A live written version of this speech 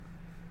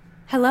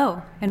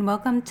Hello, and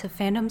welcome to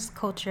Fandoms,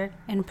 Culture,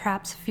 and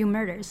Perhaps a Few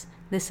Murders.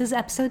 This is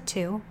episode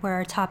 2, where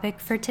our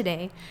topic for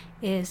today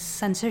is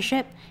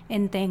censorship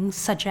in things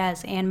such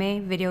as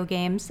anime, video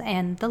games,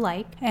 and the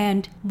like,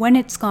 and when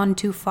it's gone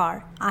too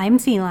far. I'm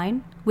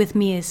Feline, with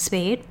me is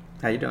Spade.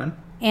 How you doing?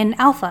 And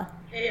Alpha.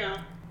 Hey y'all.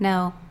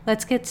 Now,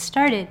 let's get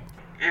started.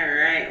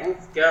 Alright,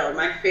 let's go.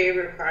 My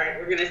favorite part.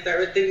 We're gonna start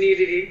with the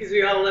nudity, because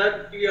we all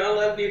love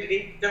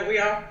nudity, don't we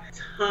all?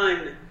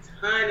 Ton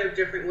of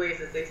different ways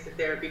that they sit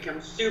there and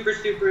become super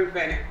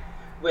inventive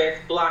with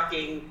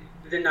blocking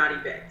the naughty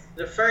bits.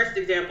 The first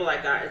example I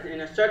got is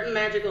in a certain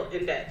magical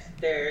index.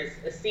 There's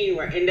a scene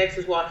where Index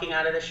is walking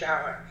out of the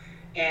shower,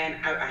 and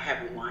I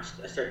haven't watched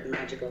a certain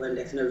magical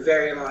index in a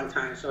very long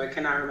time, so I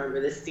cannot remember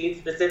this scene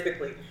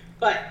specifically.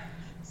 But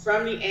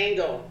from the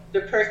angle,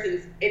 the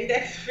person's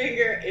index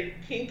finger and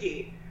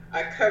pinky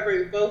are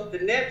covering both the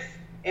nips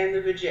and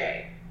the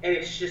vajay. And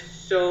it's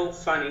just so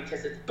funny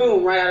because it's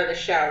boom, right out of the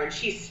shower, and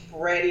she's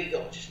spread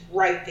eagle, just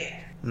right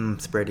there.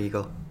 Spread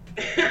eagle.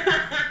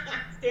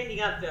 Standing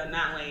up though,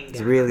 not laying down.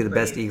 It's really the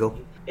best eagle.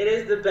 It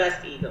is the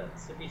best eagle,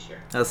 to be sure.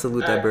 I'll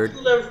salute that bird.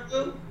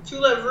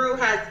 Tula Rue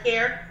has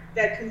hair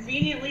that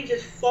conveniently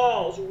just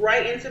falls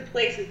right into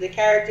places the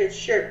character's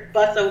shirt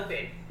busts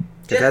open.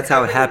 Because that's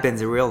how it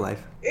happens in real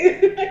life.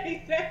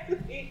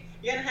 Exactly.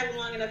 You gotta have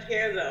long enough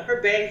hair though.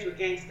 Her bangs were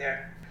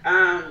gangster.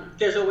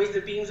 There's always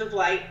the beams of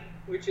light,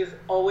 which is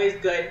always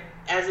good,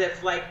 as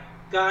if like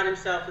God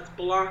himself is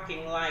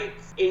blocking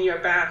lights in your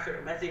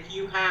bathroom, as if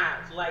you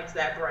have lights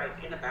that bright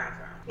in a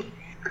bathroom.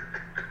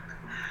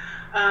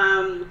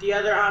 The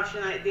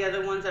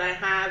other ones that I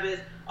have is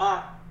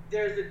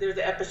there's an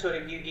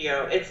episode of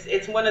Yu-Gi-Oh.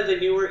 It's one of the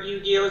newer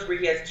Yu-Gi-Ohs where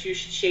he has 2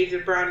 shades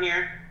of brown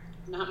hair,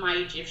 not my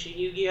Egyptian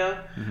Yu-Gi-Oh.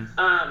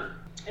 Mm-hmm.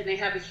 And they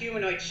have a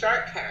humanoid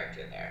shark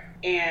character there.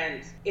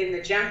 And in the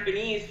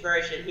Japanese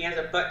version, he has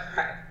a butt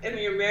crack. In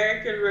the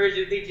American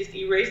version, they just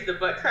erased the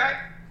butt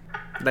crack.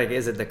 Like,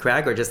 is it the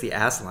crack or just the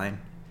ass line?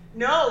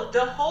 No,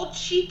 the whole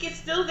cheek is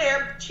still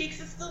there. Cheeks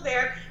is still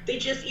there. They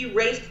just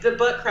erased the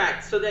butt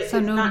crack so that it's no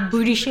not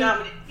booty too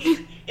dominant.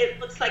 It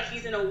looks like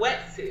he's in a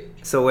wetsuit.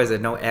 So what is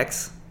it, no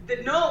X?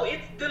 No,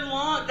 it's the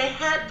long. They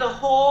had the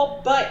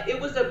whole butt.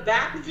 It was a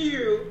back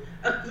view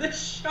of the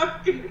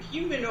shark and the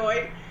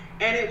humanoid.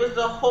 And it was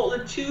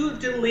the 2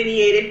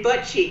 delineated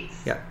butt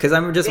cheeks. Yeah, because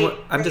I'm just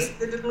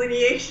the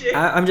delineation.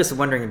 I'm just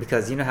wondering,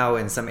 because you know how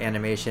in some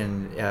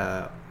animation,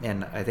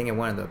 and I think in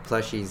one of the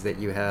plushies that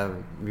you have,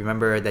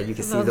 remember that you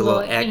can see the little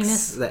X,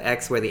 anus. The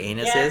X where the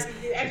anus is.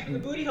 The X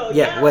with the booty hole.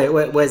 Yeah.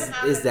 Wait,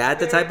 is that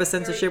the type of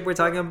censorship we're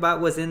talking about?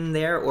 Was in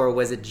there, or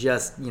was it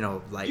just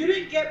like? You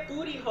didn't get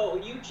booty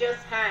hole. You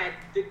just had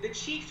the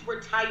cheeks were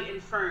tight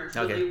and firm,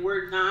 so they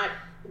were not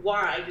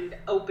wide and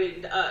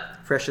opened up.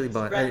 Freshly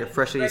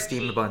steamed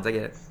cheeks. Buns. I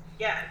get it.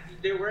 Yeah,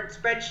 they weren't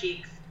spread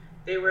cheeks.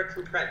 They were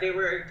compressed. They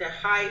were the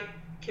high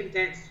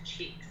condensed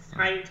cheeks,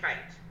 high and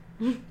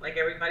tight, like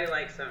everybody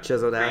likes them.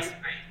 Chiseled ass.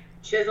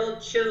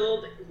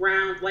 Chiseled,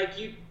 round, like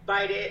you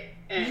bite it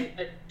and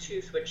a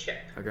tooth would chip.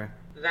 Okay.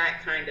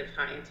 That kind of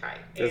high and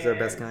tight. Those are the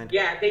best kind.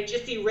 Yeah, they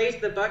just erased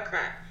the butt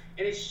crack,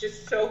 and it's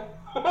just so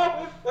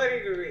funny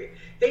to me.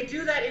 They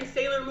do that in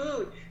Sailor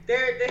Moon.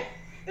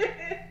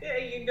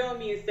 You know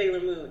me and Sailor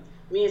Moon.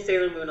 Me and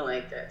Sailor Moon are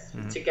like this.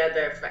 Mm-hmm.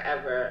 Together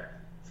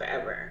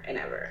forever and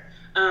ever.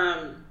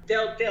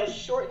 They'll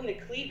shorten the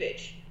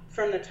cleavage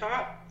from the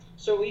top.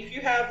 So if you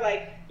have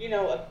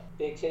a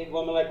big titted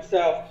woman like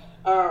yourself,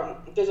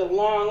 there's a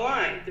long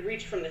line to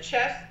reach from the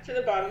chest to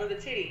the bottom of the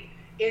titty.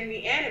 In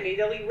the anime,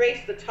 they'll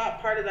erase the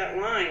top part of that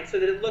line so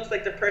that it looks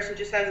like the person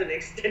just has an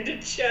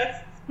extended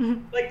chest,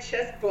 like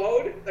chest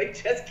bone, like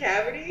chest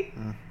cavity.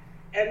 Mm.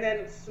 And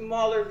then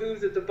smaller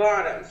boobs at the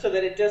bottom so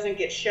that it doesn't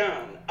get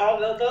shown.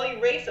 They'll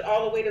erase it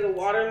all the way to the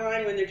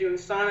waterline when they're doing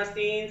sauna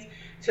scenes,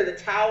 to the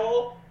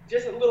towel,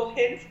 just a little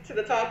hint to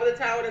the top of the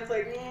towel. And it's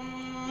like,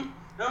 I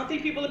don't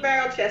think people are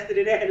barrel-chested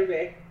in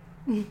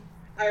anime.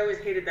 I always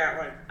hated that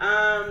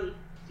one.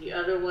 The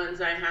other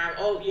ones I have,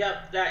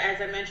 as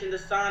I mentioned, the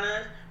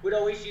saunas would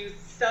always use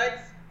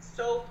suds,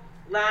 soap,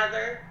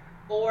 lather,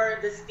 or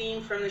the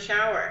steam from the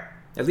shower.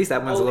 At least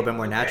that one's a little bit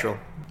more natural.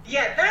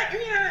 Yeah,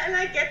 and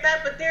I get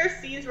that, but there are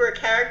scenes where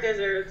characters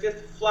are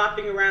just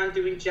flopping around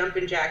doing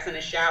jumping jacks in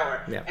a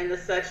shower, and the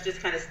suds just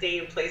kind of stay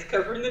in place,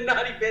 covering the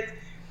naughty bits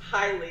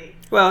highly.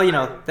 Well,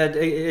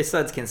 that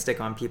suds can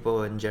stick on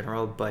people in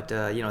general, but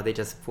they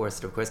just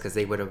forced it, of course, because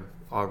they would have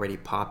already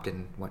popped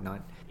and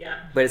whatnot. Yeah.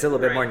 But it's a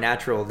little bit more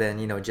natural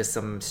than just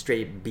some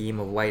straight beam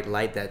of white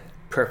light that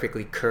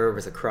perfectly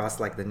curves across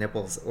like the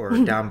nipples or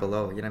down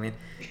below. You know what I mean?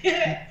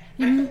 Yeah.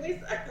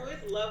 I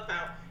always love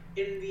how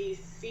in these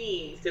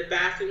scenes, the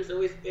bathroom's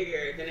always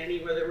bigger than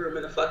any other room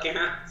in the fucking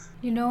house.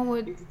 You know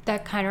what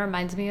that kind of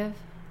reminds me of?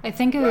 I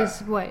think it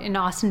was, in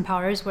Austin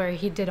Powers, where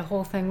he did a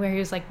whole thing where he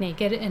was,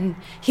 naked, and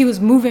he was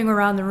moving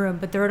around the room,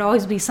 but there would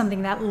always be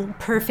something that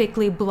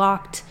perfectly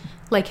blocked,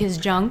 his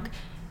junk.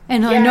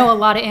 And I know a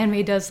lot of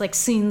anime does,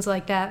 scenes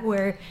like that,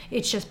 where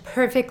it's just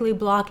perfectly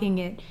blocking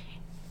it.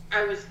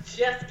 I was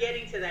just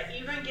getting to that.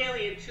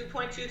 Evangelion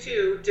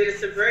 2.22 did a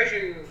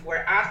subversion move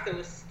where Asuka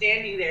was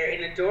standing there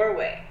in a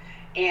doorway,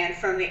 and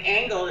from the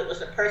angle, it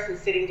was a person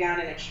sitting down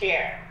in a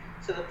chair.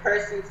 So the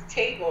person's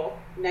table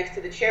next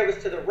to the chair was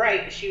to the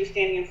right, and she was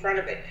standing in front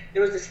of it.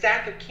 There was a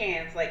stack of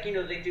cans, like, you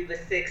know, they do the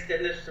 6,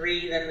 then the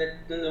 3, then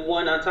the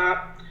 1 on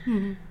top.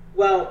 Mm-hmm.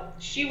 Well,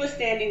 she was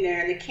standing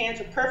there, and the cans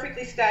were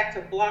perfectly stacked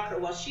to block her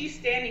while she's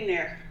standing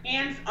there,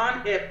 hands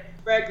on hip,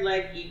 spread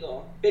leg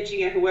eagle,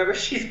 bitching at whoever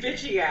she's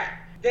bitching at.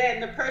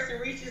 Then the person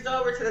reaches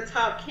over to the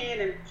top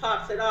can and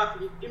pops it off,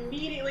 and you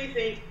immediately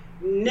think,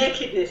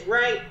 nakedness,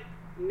 right?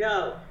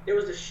 No, there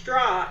was a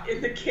straw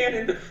in the can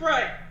in the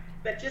front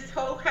that just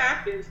so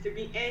happens to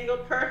be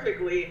angled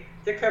perfectly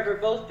to cover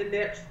both the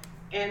nips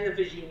and the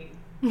vagine.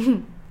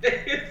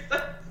 It's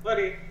so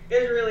funny.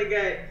 It's really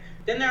good.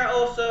 Then there are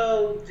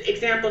also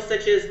examples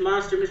such as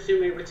Monster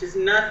Musume, which is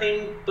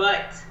nothing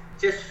but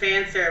just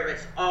fan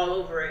service all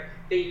over it.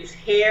 They use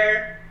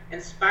hair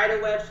and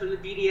spider webs from the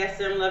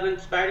BDSM loving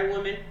Spider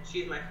Woman.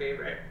 She's my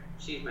favorite.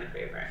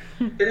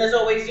 Then there's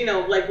always, you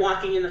know, like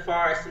walking in the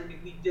forest, and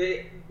we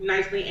did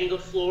nicely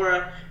angled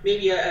flora.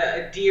 Maybe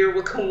a deer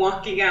will come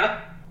walking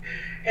out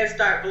and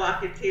start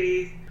blocking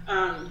titties.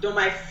 Though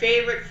my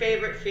favorite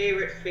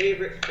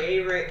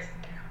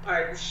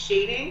are the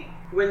shading,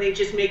 when they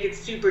just make it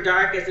super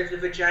dark as if the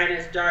vagina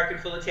is dark and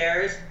full of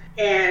tears,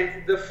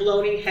 and the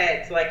floating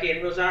heads like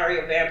in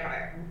Rosario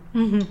Vampire.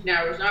 Mm-hmm.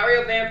 Now,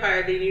 Rosario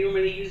Vampire, they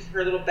normally use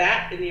her little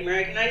bat in the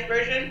Americanized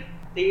version.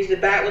 They use the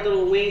bat with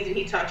little wings and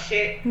he talks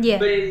shit. Yeah.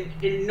 But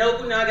in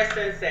Nobunaga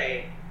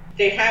Sensei,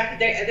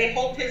 they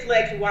hold his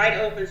legs wide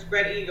open,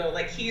 spread eagle,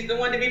 like he's the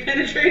one to be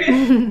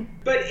penetrated.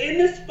 But in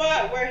the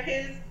spot where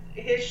his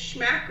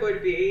schmack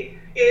would be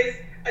is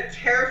a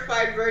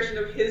terrified version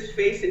of his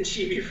face in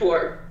chibi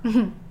form.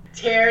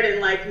 Teared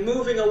and like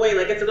moving away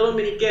like it's a little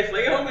mini gif,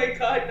 like, oh my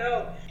god,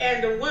 no.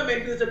 And the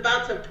woman who's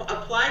about to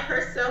apply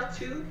herself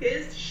to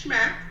his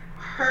schmack,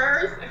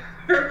 her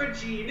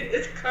vagina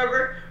is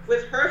covered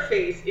with her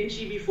face in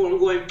chibi form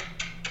going.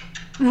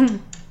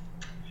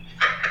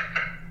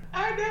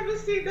 I've never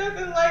seen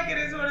nothing like it.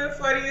 It's one of the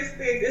funniest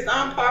things. It's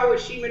on par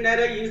with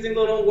Shimonetta using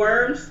little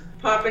worms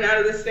popping out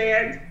of the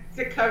sand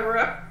to cover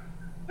up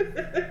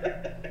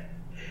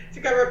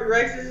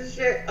erasers and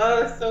shit.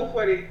 Oh, it's so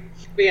funny.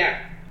 But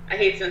yeah, I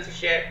hate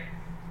censorship.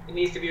 It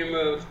needs to be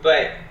removed.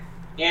 But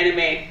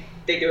anime,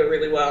 they do it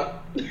really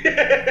well.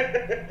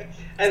 I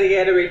think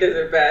anime does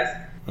it best.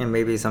 And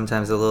maybe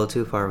sometimes a little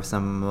too far with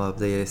some of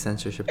the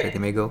censorship that they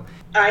may go.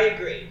 I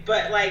agree.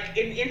 But like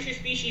in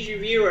Interspecies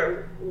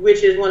Reviewer,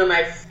 which is one of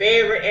my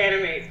favorite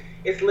animes,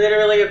 it's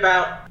literally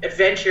about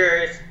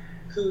adventurers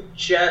who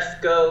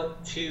just go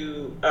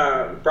to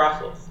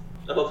brothels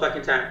the whole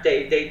fucking time.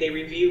 They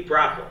review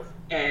brothels.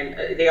 And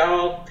they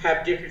all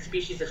have different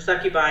species of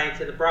succubi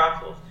into the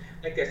brothels.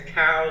 Like there's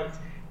cows.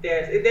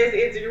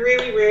 It's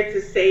really weird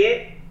to say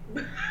it,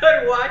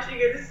 but watching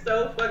it is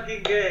so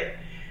fucking good.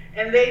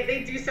 And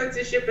they do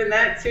censorship in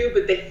that too,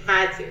 but they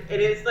had to.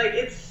 And it's like,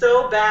 it's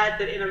so bad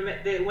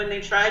that when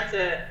they tried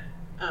to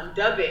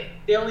dub it,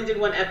 they only did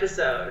one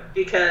episode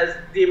because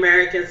the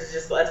Americans are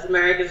just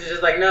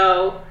like,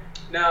 no,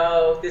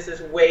 this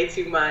is way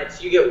too much.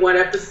 You get one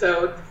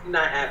episode, it's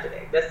not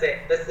happening. That's it.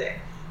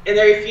 And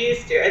they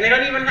refuse to. And they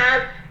don't even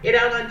have it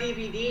out on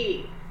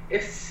DVD.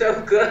 It's so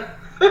good.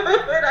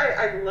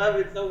 I love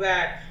it so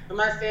bad. I'm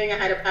not saying I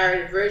had a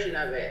pirated version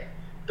of it,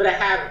 but I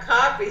have a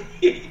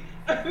copy.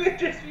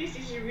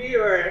 Interspecies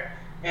Reviewer,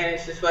 and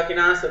it's just fucking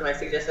awesome. I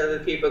suggest other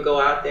people go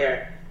out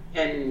there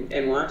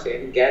and watch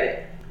it and get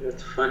it.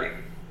 It's funny.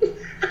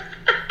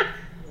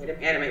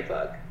 Anime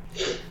plug.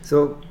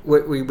 So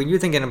when you're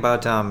thinking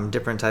about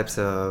different types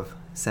of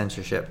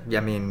censorship,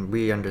 I mean,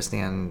 we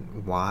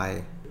understand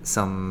why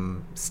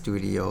some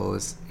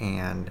studios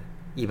and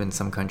even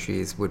some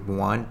countries would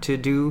want to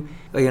do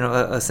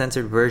a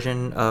censored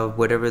version of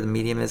whatever the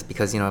medium is,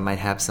 because it might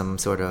have some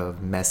sort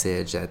of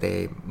message that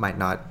they might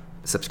not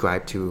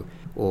subscribe to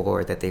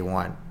or that they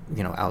want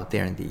out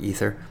there in the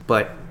ether.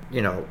 But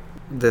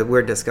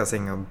we're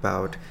discussing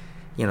about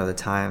the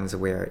times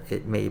where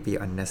it may be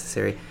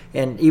unnecessary,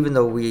 and even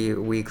though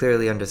we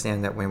clearly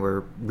understand that when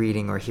we're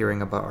reading or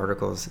hearing about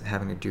articles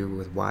having to do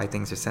with why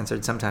things are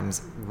censored,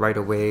 sometimes right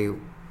away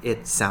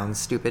it sounds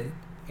stupid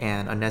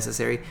and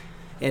unnecessary,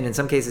 and in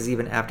some cases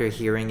even after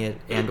hearing it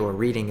and or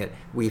reading it,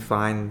 we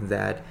find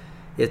that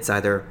it's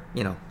either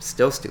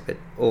still stupid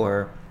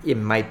or it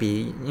might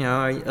be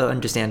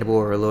understandable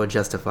or a little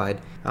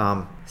justified.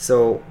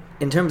 So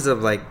in terms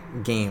of like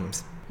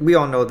games, we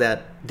all know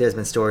that there's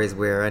been stories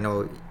where I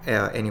know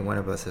any one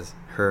of us has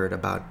heard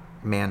about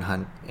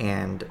Manhunt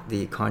and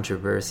the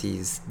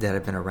controversies that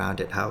have been around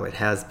it, how it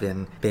has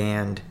been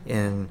banned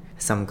in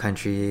some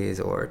countries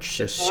or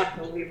just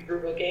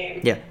brutal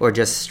game. Yeah, or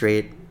just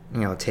straight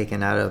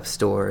taken out of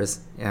stores.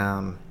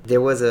 There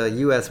was a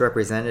U.S.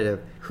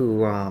 representative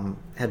who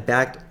had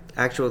backed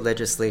actual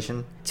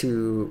legislation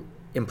to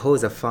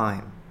impose a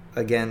fine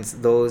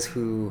against those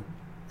who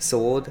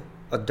sold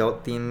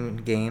adult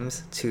themed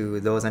games to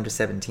those under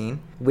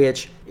 17,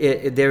 which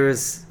there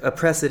is a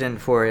precedent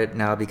for it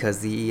now because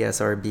the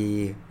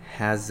ESRB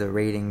has the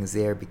ratings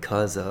there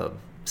because of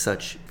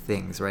such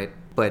things, right?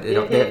 But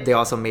they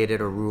also made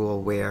it a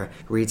rule where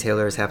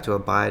retailers have to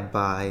abide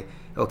by,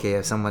 okay,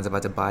 if someone's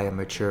about to buy a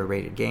mature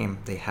rated game,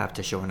 they have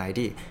to show an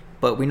ID.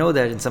 But we know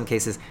that in some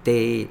cases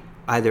they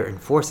either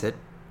enforce it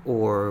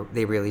or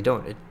they really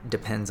don't. It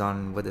depends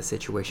on what the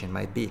situation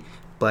might be.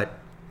 But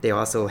they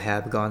also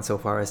have gone so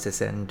far as to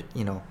send,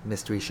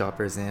 mystery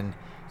shoppers in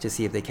to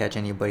see if they catch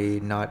anybody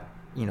not,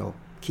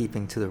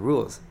 keeping to the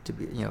rules, to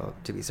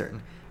be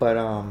certain. But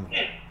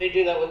they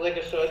do that with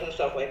liquor stores and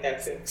stuff like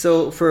that too.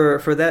 So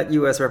for that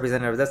U.S.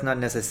 representative, that's not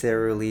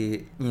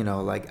necessarily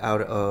like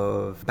out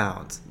of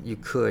bounds. You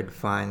could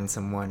find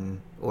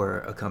someone or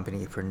a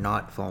company for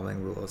not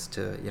following rules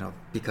to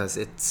because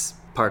it's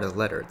part of the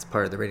letter, it's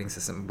part of the rating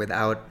system.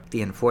 Without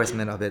the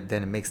enforcement of it,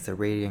 then it makes the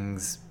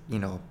ratings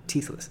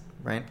teethless,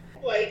 right?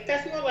 Like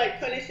that's more like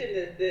punishing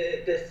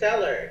the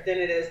seller than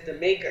it is the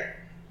maker.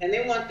 And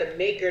they want the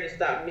maker to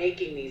stop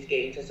making these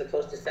games as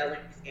opposed to selling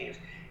these games.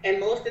 And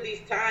most of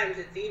these times,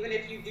 it's even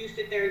if you do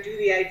sit there and do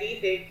the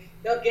ID thing,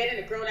 they'll get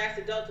in a grown-ass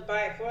adult to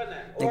buy it for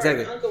them. Or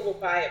exactly. An uncle will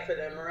buy it for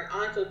them, or an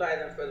aunt will buy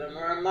them for them,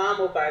 or a mom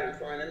will buy them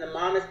for them. And the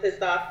mom is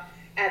pissed off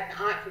at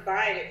the aunt for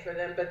buying it for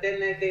them, but then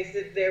they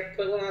sit there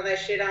putting all that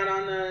shit out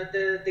on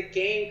the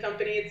game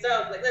company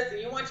itself. Like, listen,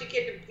 you want your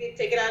kid to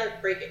take it out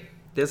and break it.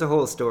 There's a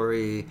whole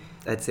story,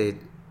 I'd say,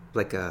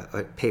 like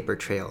a paper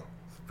trail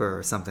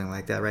for something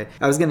like that, right?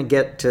 I was going to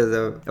get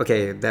to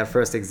that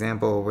first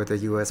example with the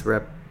U.S.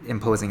 rep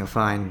imposing a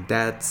fine.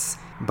 That's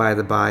by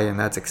the by, and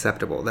that's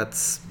acceptable.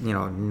 That's,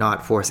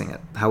 not forcing it.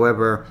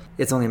 However,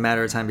 it's only a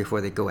matter of time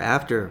before they go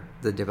after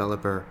the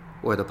developer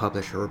or the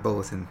publisher, or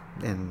both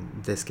in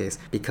this case,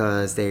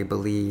 because they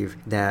believe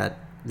that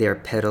they're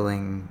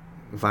peddling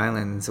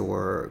violence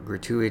or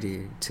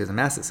gratuity to the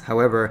masses.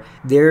 However,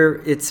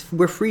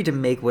 we're free to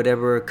make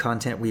whatever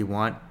content we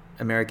want.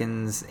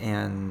 Americans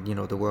and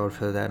the world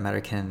for that matter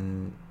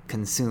can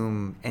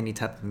consume any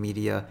type of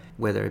media,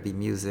 whether it be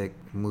music,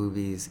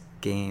 movies,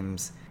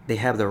 games. They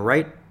have the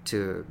right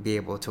to be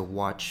able to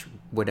watch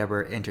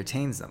whatever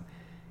entertains them.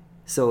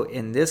 So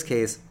in this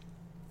case,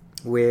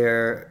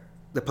 where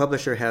the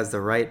publisher has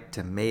the right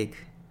to make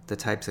the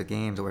types of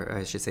games, or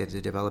I should say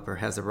the developer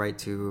has the right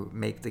to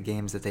make the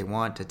games that they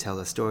want to tell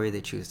the story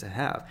they choose to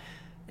have,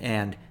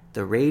 and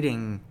the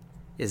rating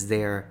is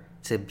there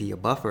to be a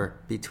buffer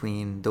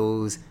between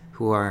those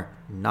who are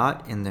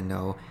not in the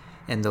know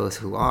and those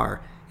who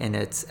are. And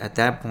it's at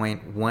that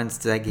point, once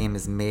that game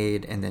is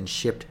made and then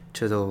shipped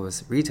to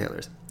those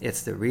retailers,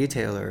 it's the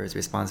retailer's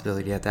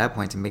responsibility at that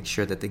point to make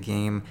sure that the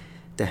game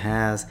that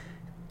has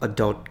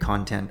adult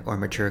content or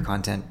mature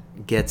content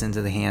gets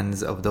into the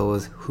hands of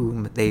those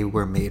whom they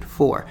were made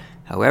for.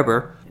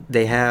 However,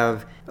 they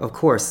have, of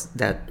course,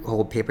 that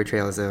whole paper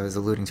trail, as I was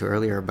alluding to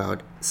earlier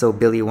about, so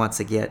Billy wants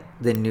to get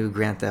the new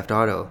Grand Theft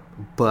Auto,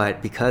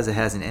 but because it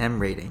has an M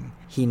rating,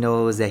 he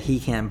knows that he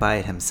can't buy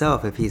it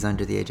himself if he's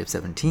under the age of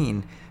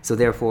 17. So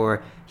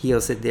therefore, he'll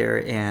sit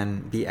there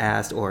and be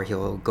asked, or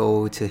he'll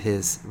go to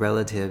his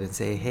relative and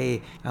say,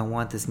 hey, I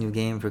want this new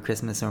game for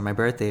Christmas or my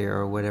birthday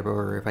or whatever,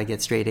 or if I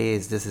get straight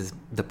A's, this is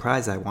the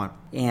prize I want.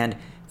 And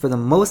for the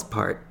most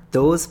part,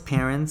 those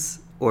parents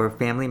or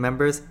family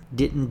members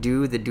didn't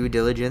do the due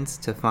diligence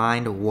to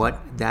find what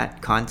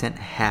that content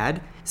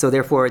had. So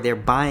therefore, they're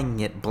buying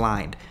it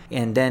blind.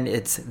 And then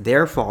it's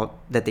their fault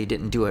that they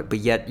didn't do it. But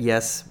yet,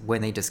 yes,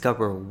 when they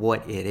discover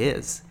what it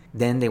is,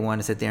 then they want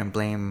to sit there and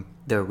blame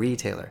the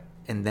retailer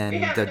and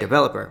then the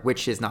developer,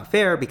 which is not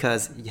fair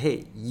because,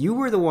 hey, you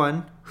were the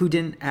one who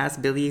didn't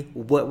ask Billy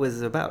what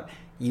was it about.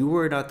 You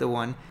were not the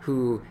one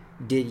who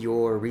did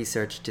your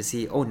research to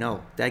see, oh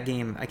no, that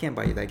game, I can't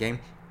buy you that game.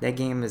 That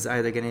game is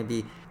either going to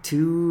be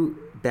too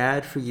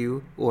bad for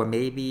you, or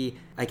maybe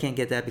I can't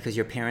get that because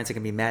your parents are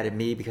going to be mad at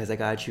me because I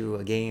got you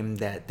a game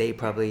that they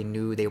probably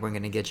knew they weren't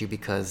going to get you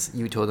because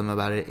you told them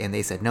about it and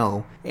they said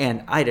no,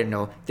 and I didn't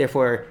know.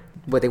 Therefore,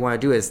 what they want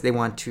to do is they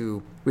want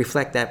to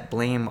reflect that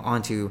blame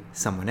onto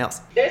someone else.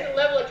 There's a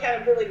level of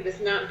accountability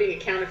that's not being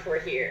accounted for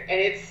here, and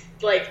it's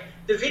like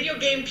the video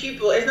game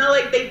people, it's not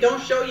like they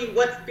don't show you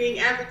what's being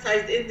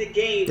advertised in the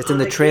game. It's in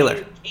the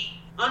trailer.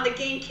 On the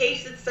game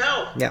case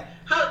itself. Yeah.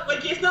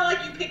 It's not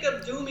like you pick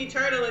up Doom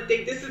Eternal and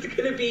think this is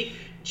going to be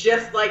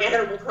just like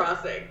Animal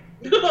Crossing.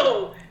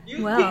 No, you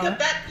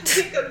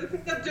pick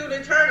up Doom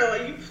Eternal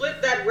and you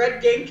flip that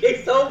red game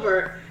case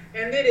over,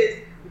 and it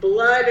is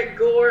blood,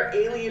 gore,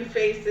 alien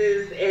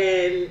faces,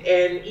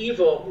 and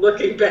evil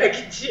looking back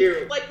at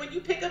you. Like when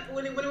you pick up,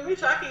 when we're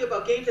talking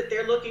about games that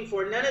they're looking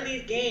for, none of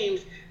these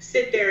games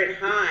sit there and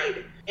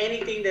hide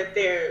anything that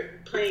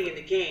they're playing in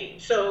the game.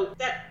 So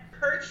that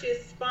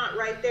purchase spot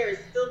right there is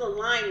still the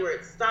line where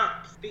it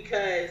stops,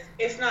 because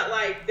it's not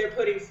like they're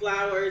putting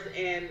flowers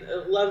and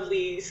a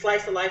lovely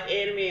slice of life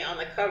anime on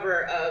the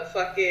cover of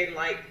fucking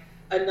like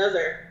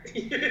another,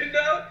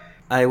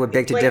 I would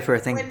beg to differ. I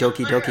think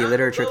Doki Doki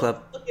Literature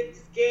Club. Look at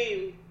this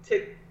game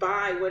to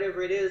buy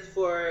whatever it is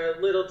for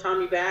little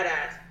Tommy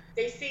Badass.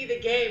 They see the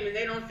game and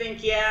they don't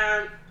think,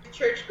 yeah,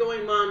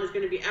 church-going mom is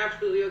going to be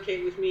absolutely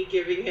okay with me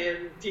giving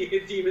him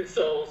demon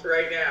souls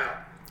right now.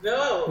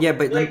 No. Yeah,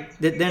 but like,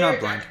 they're not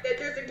blind.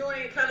 There's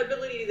any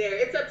accountability there.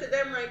 It's up to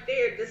them right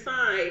there to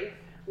decide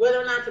whether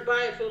or not to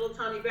buy it for Little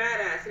Tommy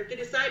Badass. And if they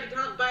decide to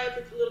not buy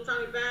it for Little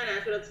Tommy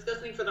Badass without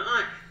discussing for the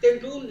aunt, then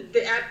boom,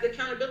 the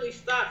accountability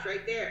stops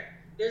right there.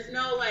 There's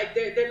no, like,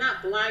 they're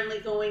not blindly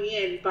going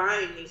in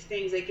buying these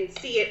things. They can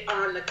see it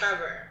on the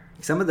cover.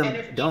 Some of them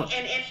don't.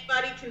 And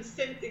anybody can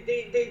send,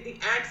 the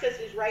access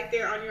is right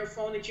there on your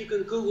phone that you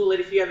can Google it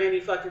if you have any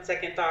fucking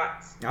second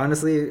thoughts.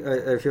 Honestly,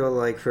 I feel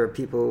like for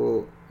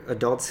people,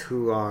 adults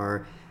who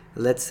are,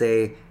 let's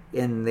say,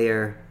 in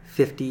their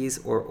 50s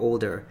or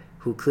older,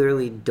 who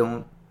clearly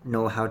don't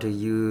know how to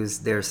use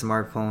their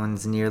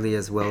smartphones nearly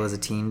as well as a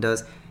teen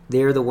does,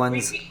 they're the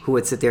ones who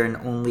would sit there and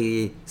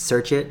only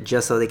search it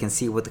just so they can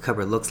see what the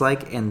cover looks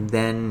like, and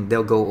then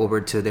they'll go over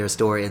to their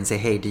store and say,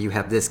 hey, do you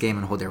have this game,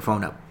 and hold their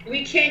phone up.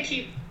 We can't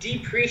keep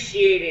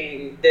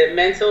depreciating the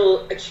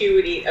mental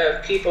acuity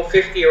of people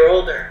 50 or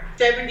older.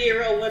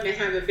 70-year-old women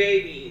having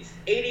babies.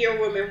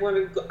 80-year-old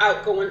women go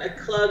out going to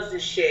clubs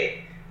and shit,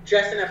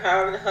 dressing up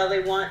however the hell they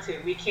want to.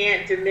 We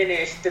can't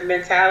diminish the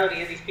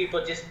mentality of these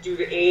people just due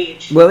to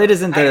age. Well, it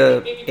isn't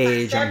the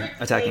age I'm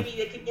attacking. Maybe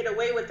they can get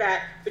away with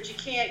that, but you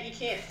can't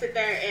sit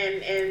there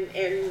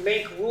and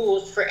make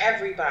rules for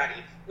everybody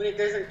when it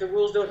doesn't. The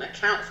rules don't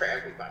account for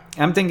everybody.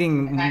 I'm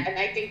thinking, and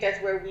I think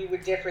that's where we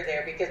would differ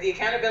there, because the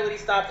accountability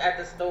stops at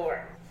the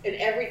store. And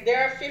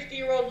there are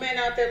 50-year-old men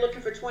out there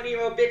looking for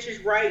 20-year-old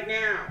bitches right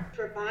now.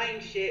 For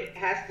buying shit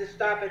has to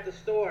stop at the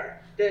store.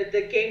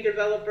 The game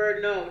developer,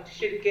 no,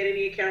 shouldn't get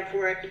any account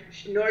for it,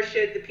 nor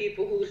should the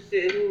people who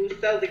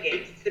sell the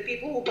games. It's the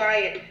people who buy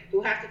it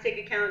who have to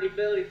take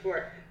accountability for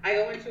it. I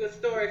go into a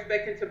store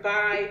expecting to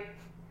buy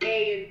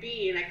A and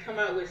B, and I come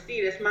out with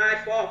C. That's my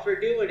fault for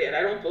doing it.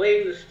 I don't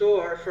blame the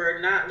store for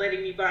not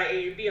letting me buy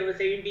A and B unless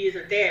A and B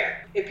isn't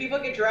there. If people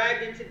get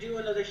dragged into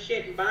doing other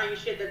shit and buying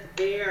shit, that's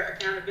their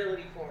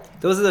accountability for it.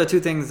 Those are the two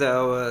things that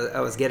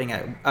I was getting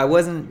at. I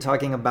wasn't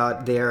talking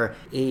about their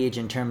age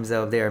in terms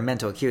of their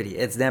mental acuity.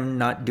 It's them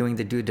not doing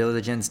the due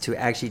diligence to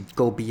actually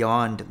go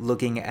beyond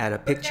looking at a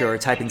picture or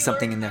typing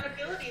something in there.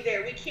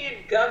 There. We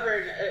can't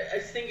govern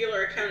a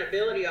singular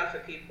accountability off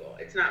of people.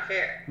 It's not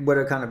fair. What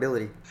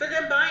accountability? For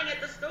them buying at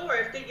the store.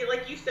 If they,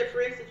 like you said,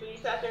 for instance, when you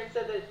sat there and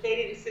said that they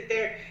didn't sit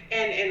there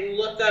and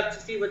look up to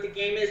see what the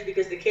game is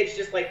because the kid's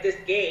just like, this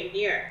game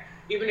here.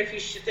 Even if you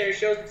sit there and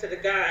shows it to the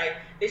guy,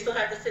 they still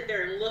have to sit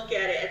there and look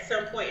at it at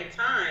some point in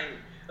time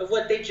of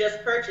what they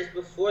just purchased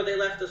before they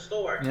left the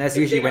store. And that's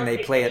usually when they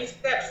play it.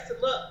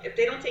 If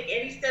they don't take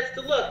any steps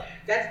to look,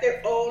 that's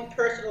their own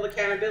personal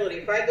accountability.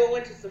 If I go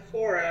into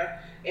Sephora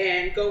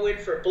and go in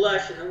for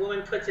blush and the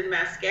woman puts in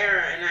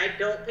mascara and I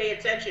don't pay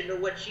attention to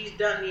what she's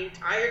done the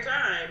entire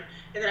time,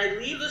 and then I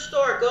leave the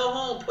store, go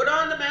home, put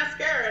on the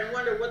mascara and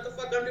wonder what the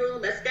fuck I'm doing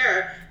with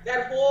mascara,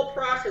 that whole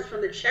process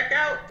from the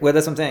checkout. Well,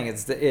 that's what I'm saying.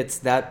 It's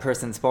that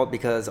person's fault,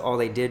 because all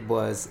they did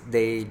was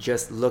they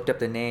just looked up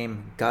the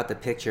name, got the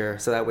picture,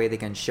 so that way they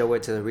can show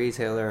it to the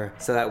retailer,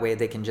 so that way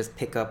they can just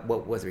pick up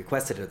what was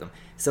requested of them.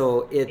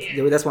 So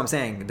that's what I'm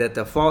saying, that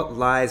the fault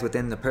lies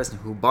within the person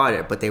who bought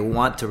it, but they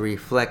want to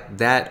reflect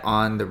that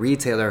on the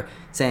retailer,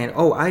 saying,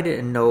 "Oh, I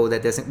didn't know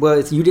that this."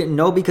 Well, you didn't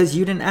know because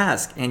you didn't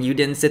ask, and you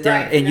didn't sit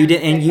there, right, and you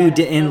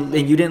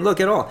didn't look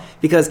at all.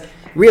 Because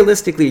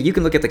realistically, you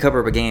can look at the cover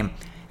of a game,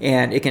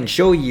 and it can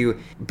show you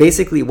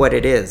basically what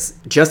it is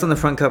just on the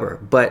front cover,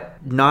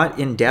 but not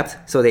in depth.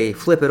 So they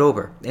flip it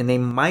over, and they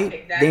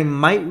might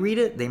read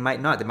it, they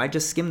might not. They might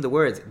just skim the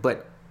words.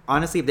 But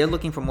honestly, if they're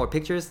looking for more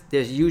pictures,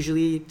 there's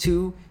usually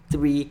 2,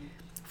 3,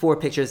 4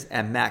 pictures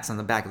at max on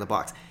the back of the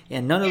box.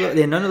 And none of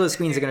those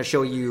screens are going to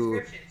show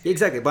you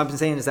exactly. What I'm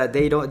saying is that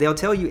they'll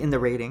tell you in the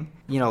rating,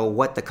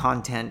 what the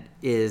content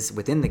is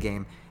within the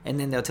game, and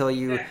then they'll tell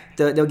you,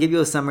 they'll give you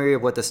a summary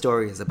of what the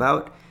story is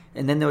about,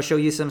 and then they'll show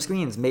you some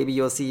screens. Maybe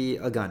you'll see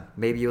a gun,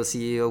 maybe you'll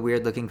see a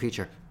weird looking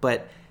creature,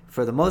 but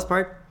for the most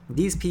part,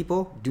 these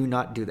people do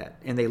not do that.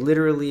 And they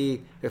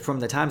literally,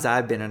 from the times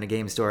I've been in a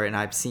game store and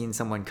I've seen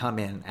someone come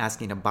in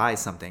asking to buy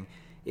something,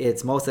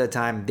 it's most of the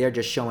time they're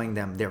just showing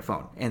them their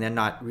phone and they're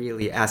not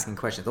really asking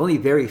questions. Only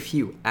very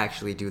few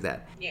actually do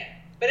that. Yeah.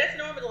 But that's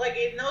normal. Like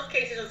in those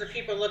cases, those are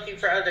people looking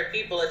for other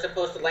people, as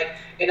opposed to like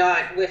an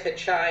aunt with a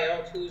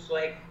child who's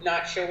like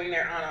not showing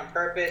their aunt on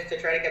purpose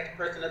to try to get the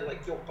person to like,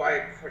 you'll buy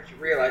it before you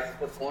realize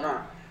what's going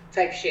on,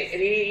 type shit.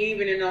 And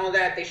even in all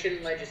that, they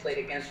shouldn't legislate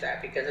against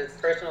that, because it's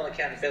personal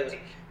accountability.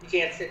 You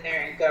can't sit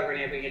there and govern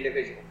every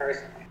individual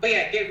person. But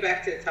yeah, getting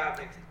back to the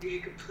topic, you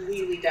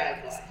completely dive.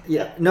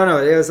 Yeah, no,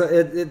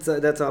 it's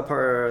that's all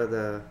part of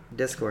the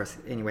discourse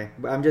anyway.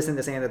 But I'm just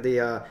saying that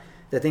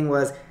the thing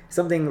was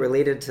something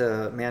related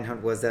to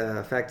Manhunt was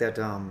the fact that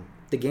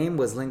the game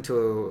was linked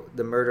to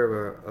the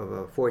murder of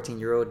a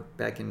 14-year-old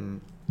back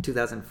in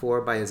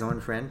 2004 by his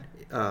own friend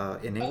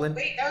in England.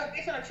 Oh, wait, that was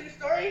based on a true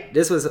story?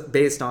 This was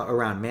based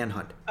around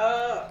Manhunt.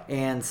 Oh.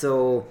 And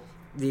so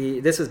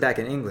this was back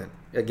in England,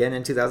 again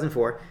in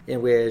 2004,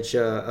 in which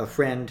a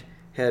friend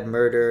had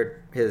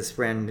murdered his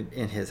friend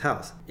in his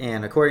house.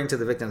 And according to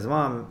the victim's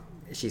mom,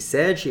 she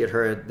said she had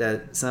heard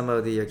that some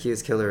of the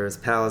accused killer's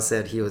pals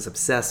said he was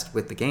obsessed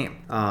with the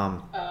game.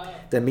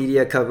 The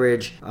media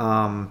coverage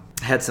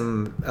had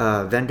some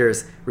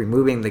vendors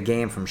removing the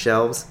game from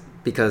shelves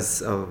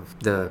because of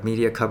the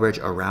media coverage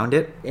around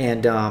it.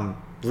 And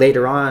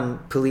later on,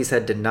 police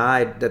had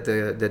denied that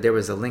there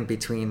was a link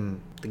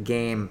between the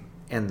game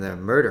and the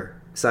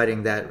murder,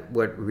 citing that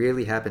what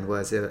really happened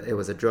was it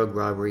was a drug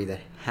robbery that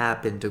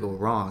happened to go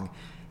wrong.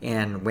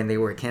 And when they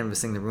were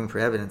canvassing the room for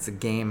evidence, the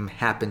game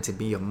happened to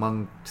be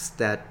amongst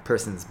that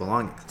person's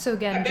belongings. So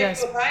again, I bet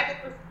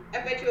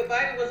you a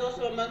Bible was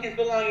also among his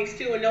belongings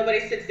too, and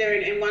nobody sits there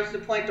and wants to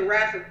point the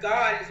wrath of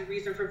God as a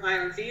reason for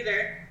violence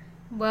either.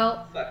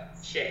 Well,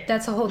 shit.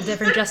 That's a whole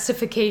different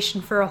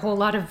justification for a whole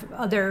lot of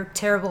other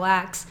terrible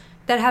acts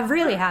that have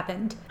really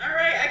happened. All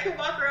right, I can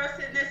walk around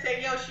sitting there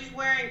saying, yo, she's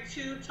wearing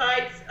 2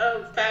 types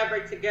of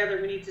fabric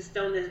together. We need to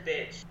stone this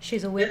bitch.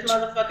 She's a witch. This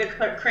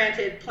motherfucker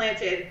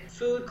planted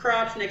food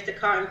crops next to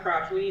cotton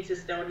crops. We need to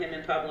stone him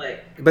in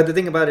public. But the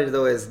thing about it,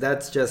 though, is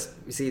that's just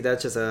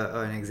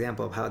an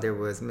example of how there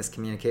was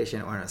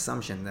miscommunication or an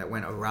assumption that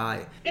went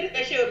awry. Get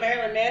that shit with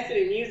Marilyn Manson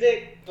and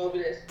music over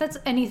this. That's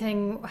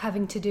anything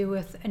having to do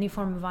with any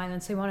form of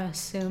violence. They want to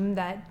assume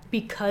that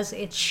because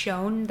it's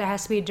shown, there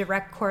has to be a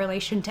direct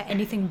correlation to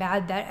anything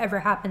bad that ever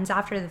happens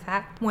after the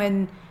fact,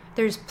 when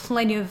there's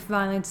plenty of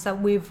violence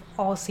that we've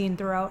all seen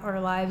throughout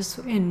our lives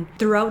and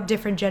throughout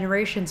different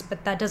generations,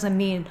 but that doesn't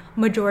mean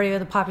majority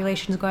of the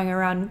population is going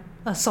around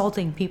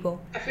assaulting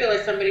people. I feel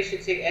like somebody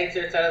should take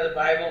excerpts out of the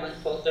Bible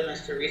and post them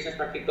as to reasons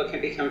why people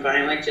can become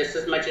violent just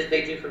as much as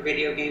they do for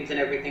video games and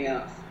everything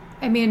else.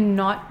 I mean,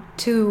 not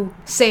to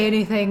say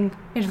anything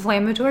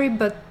inflammatory,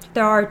 but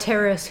there are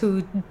terrorists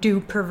who do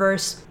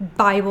perverse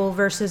Bible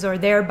verses or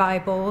their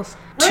Bibles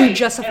to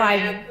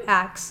justify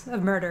acts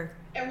of murder.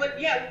 And what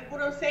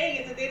I'm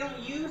saying is that they don't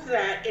use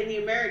that in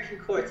the American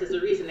courts as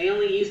a reason. They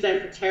only use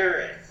that for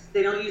terrorists.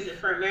 They don't use it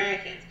for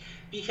Americans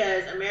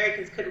because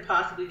Americans couldn't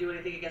possibly do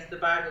anything against the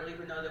Bible,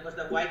 even though there was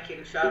that white kid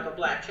who shot up a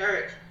black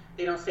church.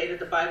 They don't say that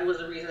the Bible was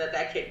the reason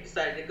that kid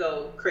decided to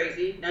go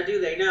crazy. Now,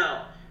 do they?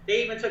 No.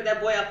 They even took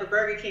that boy out for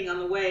Burger King on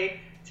the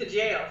way to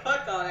jail.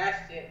 Fuck all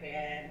that shit,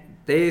 man.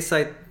 They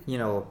cite,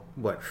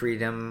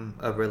 freedom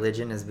of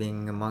religion as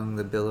being among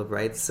the Bill of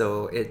Rights.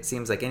 So it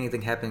seems like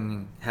anything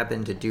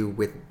happened to do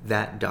with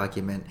that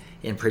document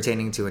in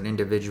pertaining to an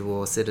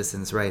individual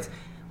citizen's rights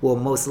will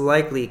most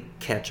likely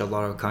catch a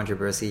lot of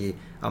controversy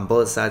on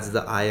both sides of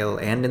the aisle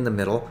and in the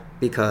middle,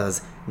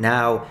 because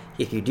now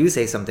if you do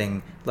say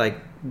something like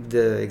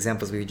the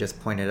examples we just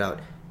pointed out,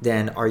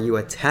 then are you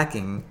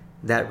attacking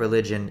that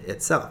religion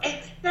itself?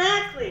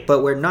 Exactly.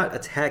 But we're not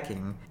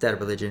attacking that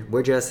religion.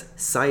 We're just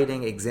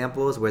citing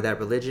examples where that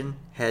religion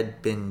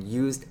had been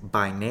used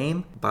by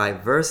name, by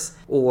verse,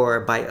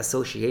 or by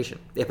association.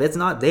 If it's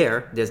not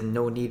there, there's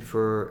no need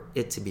for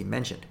it to be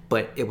mentioned.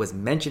 But it was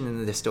mentioned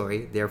in the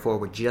story, therefore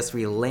we're just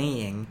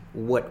relaying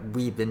what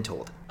we've been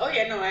told. Oh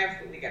yeah, no, I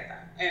absolutely get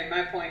that. And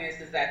my point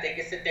is that they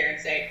can sit there and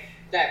say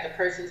that the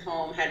person's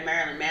home had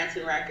Marilyn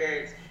Manson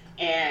records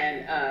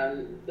and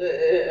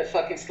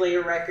fucking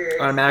Slayer records.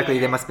 Automatically,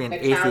 they must be an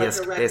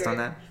atheist based on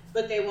that.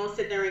 But they won't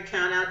sit there and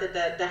count out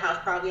that the house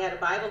probably had a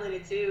Bible in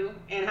it too.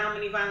 And how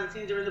many violent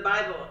scenes are in the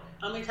Bible?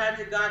 How many times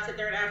did God sit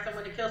there and ask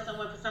someone to kill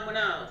someone for someone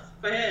else?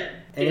 For him.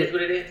 It is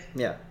what it is.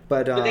 Yeah.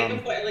 But they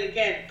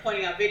can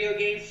pointing out video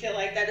games, shit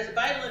like that. There's a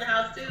Bible in the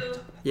house too.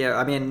 Yeah,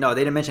 I mean, no,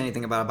 they didn't mention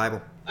anything about a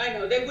Bible. I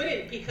know, they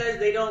wouldn't, because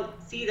they don't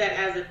see that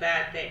as a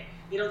bad thing.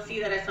 You don't see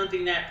that as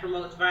something that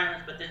promotes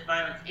violence, but there's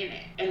violence in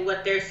it. And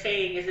what they're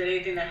saying is that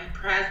anything that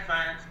has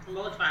violence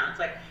promotes violence.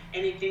 Like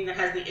anything that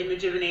has the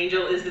image of an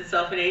angel is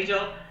itself an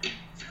angel.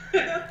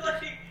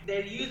 Like,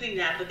 they're using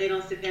that, but they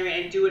don't sit there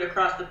and do it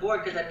across the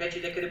board, because I bet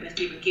you there could have been a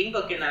Stephen King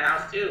book in that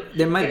house too.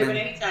 There might have been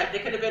any type.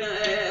 There could have been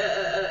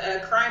a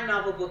crime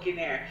novel book in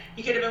there.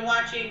 You could have been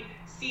watching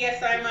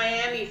CSI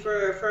Miami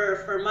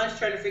for months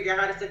trying to figure out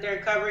how to sit there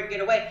and cover it and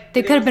get away.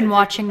 They could have been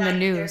watching the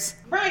news.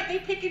 Right, they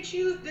pick and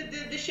choose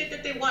the shit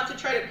that they want to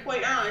try to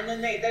point out, and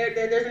then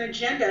there's an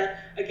agenda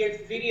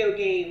against video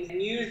games and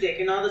music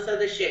and all this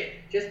other shit,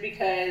 just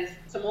because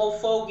some old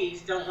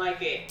fogies don't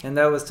like it. And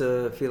that was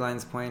to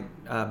Feline's point,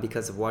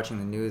 because of watching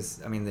the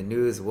news. I mean, the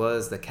news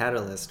was the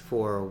catalyst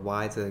for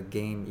why the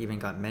game even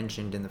got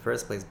mentioned in the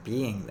first place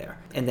being there.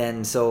 And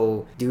then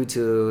so due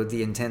to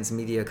the intense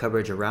media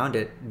coverage around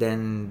it,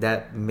 then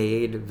that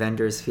made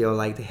vendors feel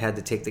like they had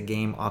to take the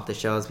game off the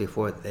shelves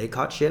before they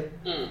caught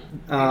shit. They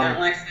don't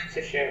like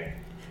censorship.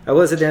 I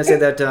will sit there and say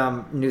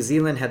that New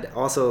Zealand had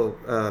also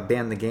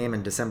banned the game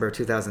in December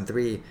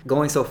 2003,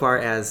 going so far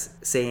as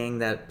saying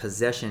that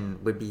possession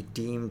would be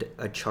deemed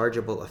a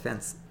chargeable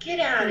offense. Get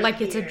out of here.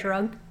 Like it's a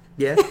drug?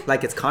 Yeah,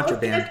 like it's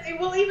contraband.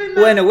 Well,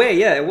 well, in a way,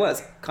 yeah, it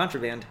was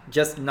contraband.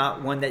 Just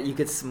not one that you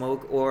could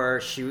smoke or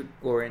shoot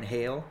or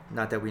inhale.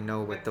 Not that we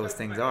know what those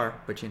things are,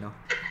 but you know.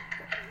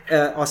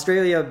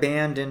 Australia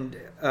banned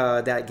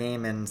that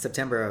game in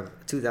September of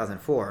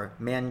 2004,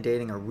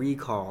 mandating a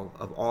recall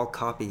of all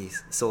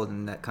copies sold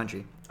in that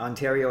country.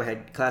 Ontario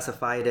had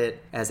classified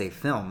it as a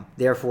film.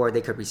 Therefore,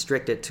 they could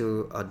restrict it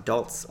to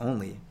adults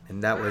only.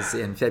 And that was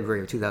in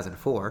February of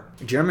 2004.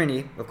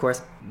 Germany, of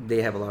course,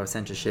 they have a lot of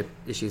censorship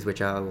issues,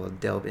 which I will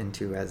delve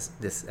into as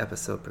this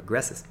episode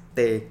progresses.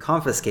 They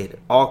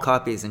confiscated all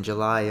copies in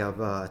July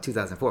of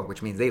 2004,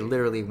 which means they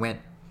literally went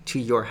to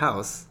your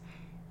house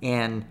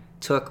and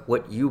took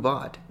what you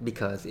bought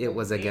because it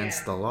was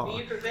against the law.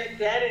 You prevent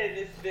data in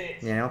this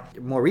bitch. You know,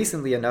 more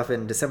recently enough,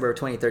 in December of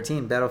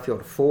 2013,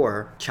 Battlefield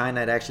 4, China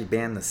had actually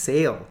banned the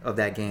sale of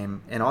that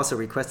game and also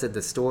requested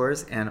the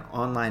stores and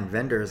online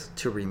vendors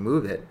to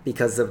remove it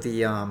because of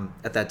the,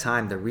 at that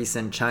time, the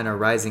recent China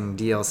Rising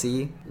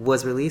DLC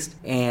was released,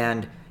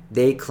 and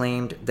they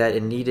claimed that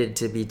it needed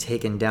to be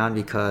taken down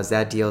because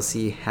that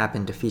DLC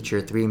happened to feature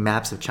 3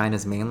 maps of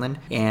China's mainland,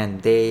 and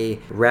they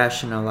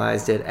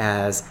rationalized it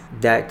as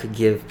that could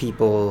give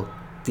people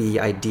the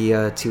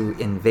idea to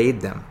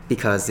invade them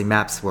because the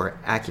maps were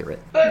accurate.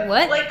 But,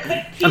 What?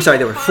 I'm sorry,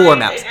 there were 4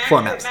 maps.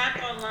 4 maps.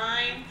 Map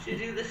online to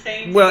do the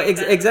same. Well,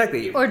 thing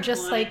exactly. Or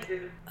just like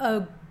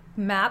a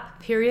map,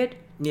 period.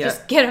 Yeah.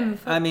 Just get them.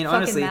 I mean, fucking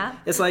honestly,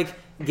 map. it's like,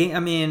 I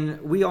mean,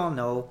 we all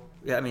know.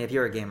 Yeah, I mean, if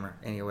you're a gamer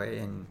anyway,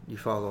 and you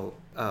follow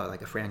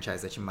like a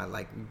franchise that you might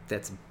like,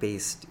 that's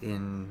based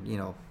in, you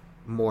know,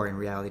 more in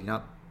reality,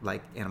 not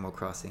like Animal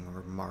Crossing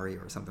or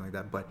Mario or something like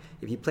that. But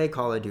if you play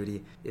Call of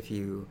Duty, if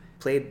you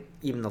played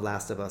even The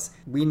Last of Us,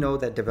 we know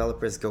that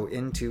developers go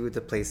into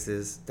the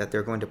places that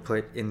they're going to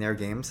put in their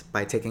games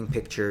by taking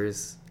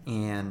pictures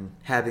and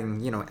having,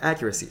 you know,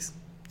 accuracies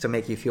to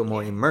make you feel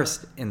more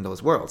immersed in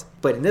those worlds.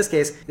 But in this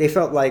case, they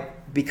felt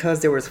like because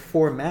there was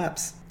 4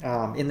 maps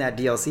in that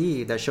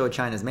DLC that showed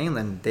China's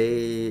mainland,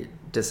 they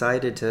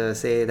decided to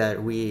say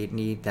that we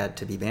need that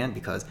to be banned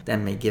because that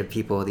may give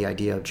people the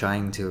idea of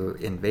trying to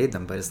invade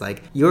them. But it's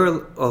like,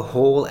 you're a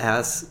whole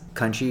ass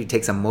country,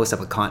 takes up most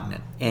of a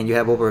continent, and you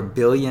have over 1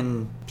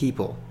 billion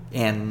people,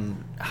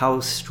 and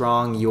how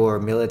strong your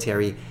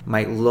military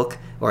might look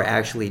or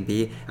actually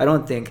be, I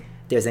don't think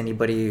there's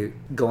anybody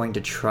going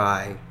to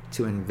try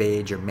to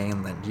invade your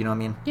mainland. You know what I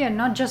mean? Yeah,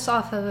 not just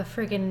off of a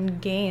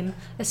friggin' game,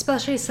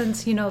 especially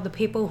since, you know, the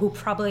people who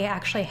probably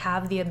actually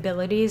have the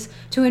abilities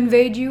to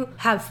invade you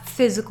have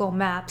physical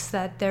maps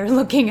that they're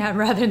looking at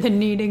rather than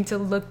needing to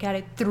look at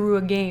it through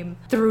a game,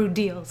 through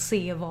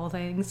DLC of all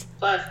things.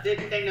 Plus,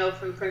 didn't they know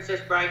from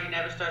Princess Bride you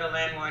never start a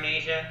land war in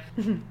Asia?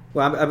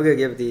 Well, I'm going to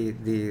give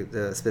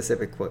the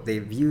specific quote. They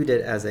viewed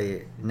it as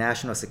a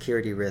national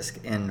security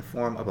risk in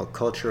form of a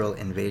cultural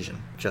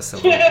invasion. Just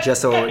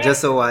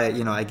so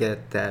I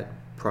get that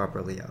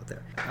properly out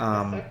there.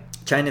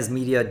 China's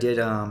media did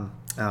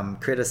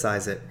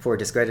criticize it for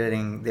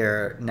discrediting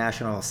their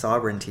national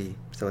sovereignty.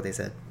 So they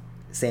said,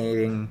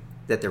 saying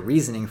that the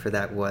reasoning for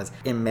that was,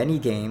 in many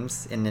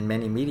games and in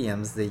many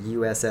mediums, the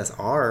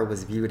USSR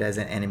was viewed as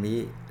an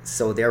enemy,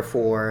 so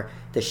therefore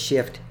the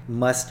shift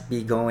must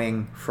be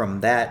going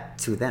from that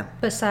to them.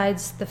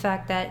 Besides the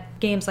fact that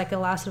games like The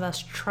Last of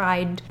Us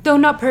tried, though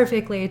not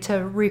perfectly,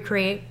 to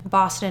recreate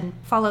Boston,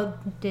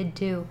 Fallout did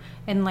too,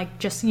 and like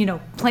just, you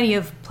know, plenty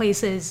of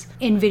places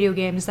in video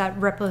games that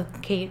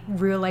replicate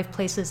real life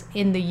places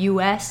in the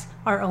US,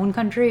 our own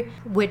country,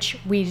 which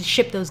we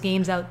ship those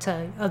games out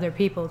to other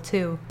people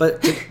too.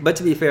 But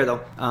to be fair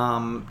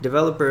though,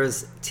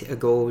 developers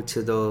go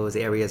to those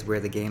areas where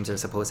the games are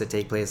supposed to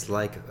take place,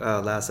 like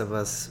Last of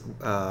Us,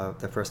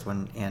 the first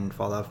one, and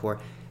Fallout 4,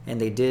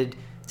 and they did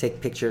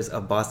take pictures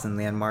of Boston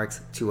landmarks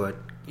to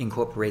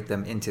incorporate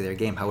them into their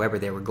game. However,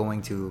 they were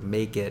going to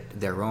make it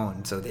their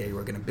own, so they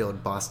were going to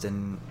build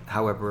Boston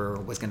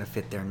however was going to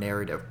fit their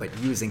narrative, but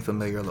using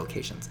familiar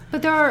locations.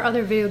 But there are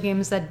other video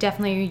games that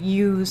definitely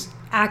use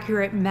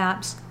accurate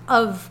maps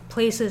of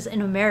places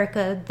in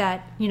America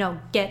that, you know,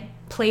 get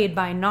played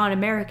by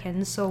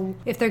non-Americans. So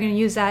if they're going to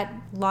use that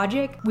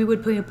logic, we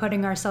would be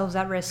putting ourselves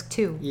at risk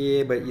too.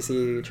 Yeah, but you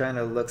see,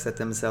 China looks at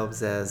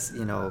themselves as,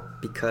 you know,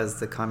 because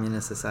the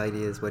communist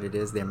society is what it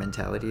is, their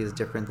mentality is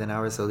different than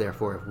ours, so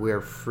therefore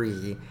we're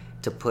free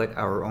to put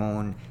our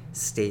own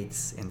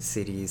states and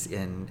cities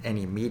in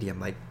any medium.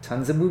 Like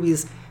tons of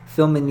movies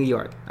film in New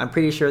York. I'm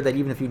pretty sure that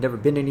even if you've never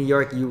been to New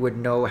York, you would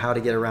know how to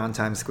get around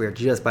Times Square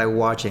just by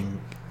watching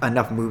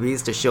enough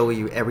movies to show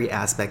you every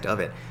aspect of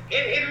it.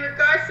 In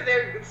regards to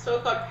their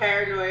so-called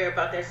paranoia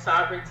about their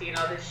sovereignty and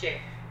all this shit,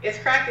 it's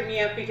cracking me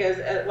up because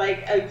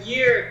like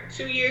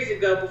 2 years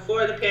ago,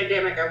 before the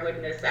pandemic, I would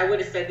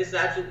have said this is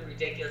absolutely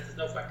ridiculous. There's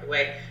no fucking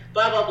way.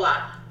 Blah blah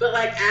blah. But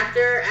like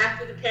after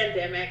the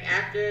pandemic,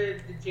 after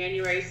the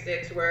January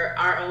 6th, where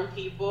our own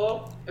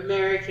people,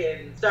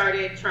 Americans,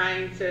 started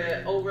trying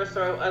to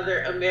overthrow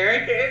other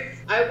Americans,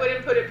 I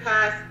wouldn't put it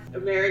past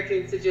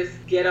Americans to just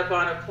get up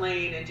on a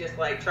plane and just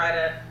like try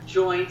to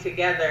join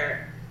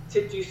together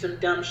to do some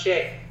dumb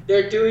shit.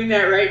 They're doing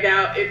that right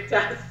now in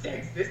Dallas,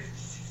 Texas.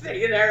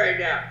 Saying that right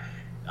now.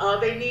 All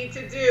they need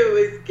to do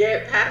is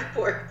get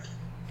passports.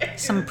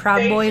 Some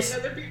Proud Boys. In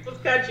other people's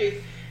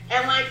countries,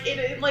 and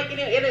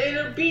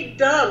it'll be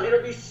dumb.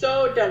 It'll be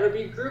so dumb. It'll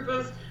be a group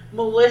of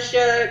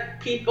militia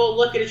people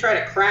looking to try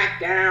to crack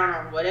down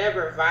on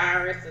whatever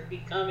virus is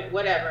becoming,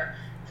 whatever.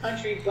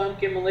 country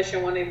bumpkin militia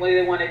what they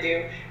want to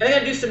do, and they're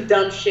gonna do some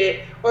dumb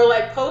shit, or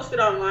like post it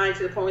online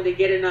to the point where they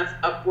get enough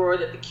uproar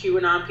that the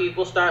QAnon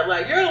people start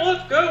like, yeah,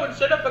 let's go and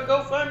set up a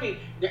GoFundMe.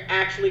 They're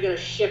actually gonna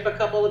ship a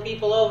couple of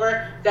people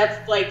over.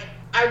 That's like,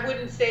 I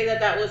wouldn't say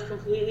that was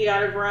completely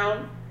out of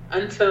realm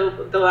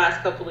until the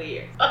last couple of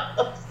years.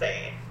 I'm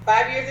saying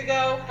 5 years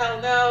ago,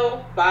 hell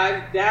no.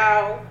 5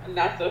 now, I'm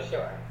not so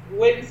sure.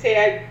 Wouldn't say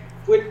I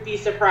wouldn't be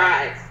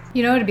surprised.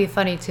 You know, it'd be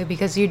funny too,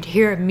 because you'd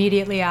hear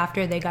immediately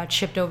after they got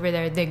shipped over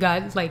there, they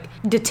got like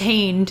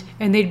detained,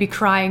 and they'd be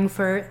crying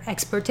for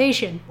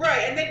exportation.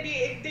 Right, and they'd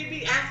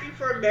be asking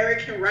for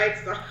American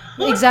rights.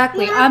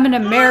 Exactly, I'm an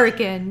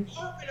American.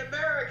 I'm an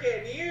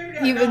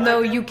American. You even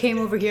though you came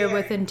over here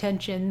with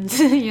intentions,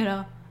 you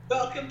know.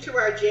 Welcome to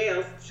our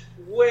jails. It's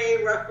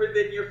way rougher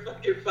than your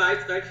fucking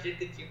 5-star shit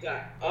that you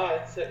got. Oh,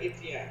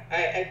 it's yeah.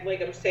 I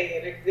like I'm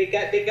saying, I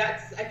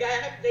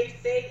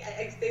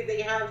say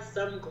they have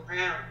some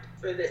ground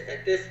for this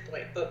at this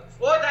point, but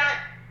before that,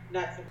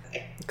 not so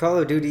much. Call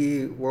of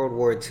Duty World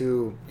War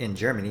II in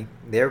Germany,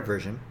 their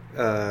version,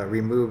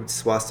 removed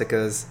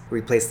swastikas,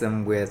 replaced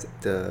them with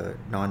the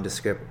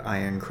nondescript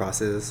iron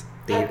crosses.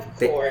 They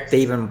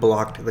even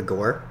blocked the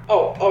gore.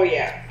 Oh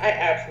yeah, I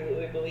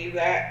absolutely believe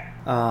that.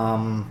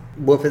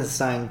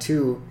 Wolfenstein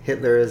 2,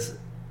 Hitler's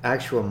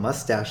actual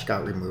mustache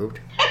got removed.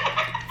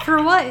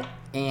 For what?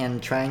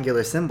 And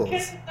triangular symbols.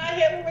 It's not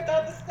Hitler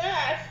without the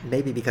stash.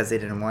 Maybe because they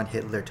didn't want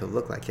Hitler to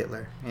look like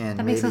Hitler, and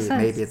that makes no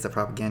sense. Maybe it's a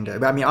propaganda.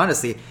 But I mean,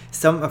 honestly,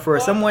 someone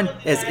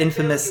as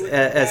infamous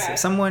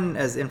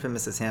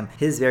as him,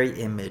 his very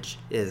image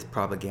is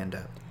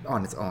propaganda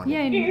on its own.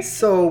 Yeah.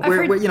 So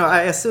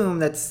I assume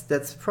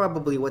that's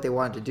probably what they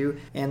wanted to do,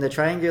 and the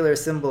triangular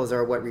symbols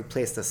are what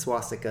replaced the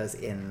swastikas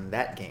in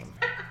that game.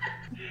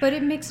 But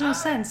it makes no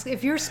sense.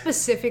 If you're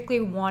specifically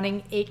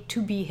wanting it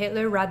to be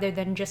Hitler rather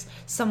than just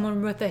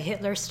someone with a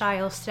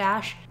Hitler-style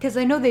stash, because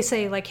I know they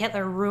say like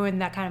Hitler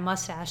ruined that kind of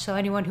mustache, so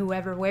anyone who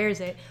ever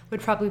wears it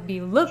would probably be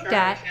looked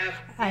at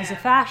as a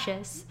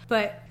fascist.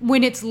 But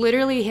when it's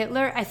literally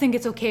Hitler, I think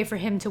it's okay for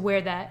him to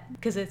wear that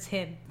because it's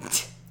him.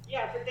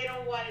 Yeah, but they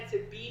don't want it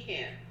to be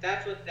him.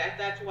 That's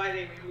why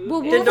they removed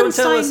well, it. Then don't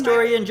tell a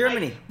story in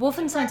Germany.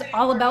 Wolfenstein's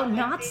all about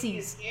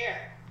Nazis.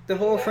 The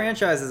whole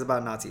franchise is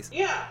about Nazis.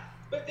 Yeah.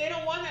 But they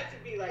don't want that to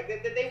be like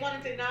that. They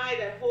want to deny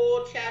that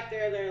whole chapter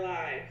of their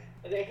lives,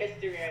 of their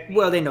history.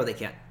 Well, they know they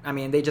can't. I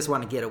mean, they just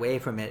want to get away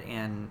from it,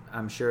 and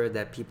I'm sure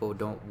that people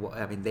don't.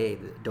 I mean, they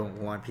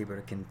don't want people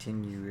to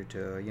continue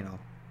to,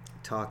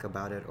 talk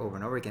about it over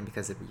and over again,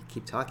 because if you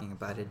keep talking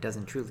about it, it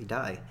doesn't truly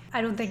die.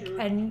 I don't think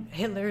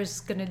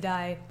Hitler's gonna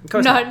die. Of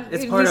course not.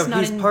 He's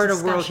part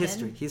of world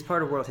history. He's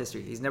part of world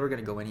history. He's never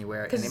gonna go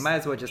anywhere, and they might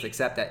as well just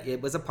accept that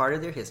it was a part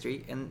of their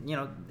history, and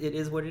it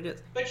is what it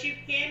is. But you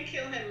can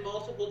kill him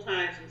multiple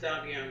times in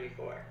Zombie Army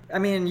 4. I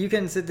mean, you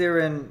can sit there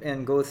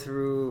and go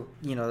through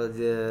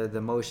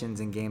the motions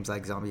in games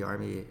like Zombie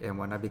Army and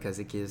whatnot, because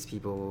it gives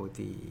people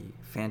the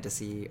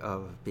fantasy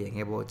of being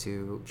able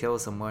to kill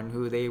someone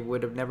who they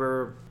would have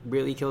never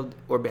really killed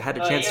or had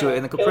a chance to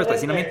in the first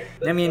place. You know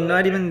what I mean?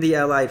 Not even the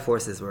Allied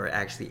forces were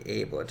actually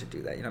able to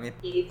do that. You know what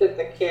I mean? He took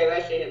the care of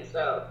that shit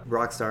himself.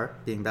 Rockstar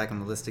being back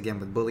on the list again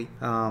with Bully.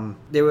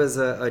 There was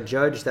a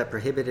judge that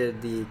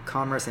prohibited the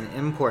commerce and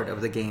import of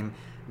the game,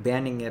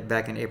 banning it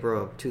back in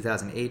April of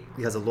 2008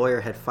 because a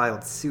lawyer had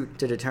filed suit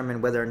to determine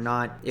whether or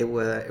not it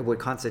would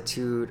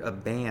constitute a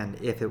ban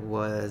if it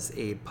was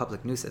a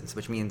public nuisance,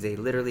 which means they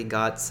literally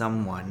got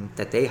someone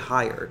that they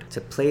hired to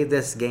play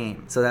this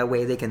game, so that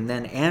way they can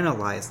then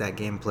analyze that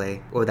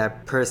gameplay or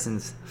that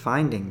person's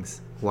findings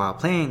while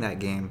playing that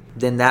game.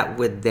 Then that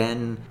would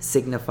then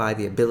signify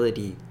the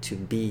ability to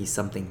be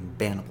something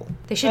bannable.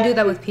 They should do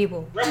that with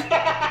people.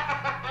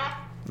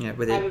 Yeah,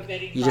 but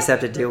you just have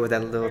to deal with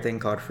that little thing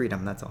called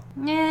freedom. That's all.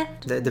 Yeah.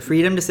 The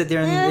freedom to sit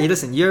there and hey,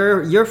 listen.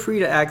 You're free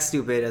to act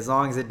stupid as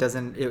long as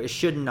it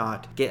should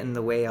not get in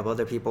the way of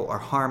other people or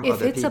harm other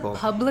people. If it's a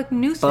public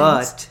nuisance,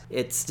 but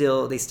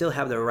they still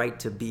have the right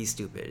to be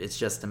stupid. It's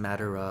just a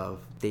matter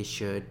of they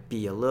should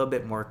be a little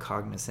bit more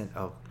cognizant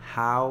of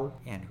how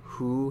and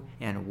who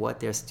and what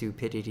their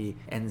stupidity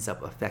ends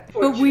up affecting.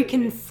 But we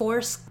can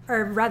force,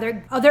 or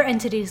rather other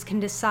entities can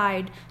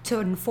decide to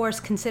enforce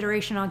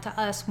consideration onto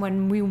us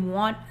when we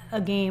want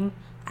a game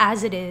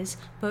as it is,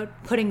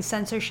 but putting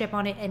censorship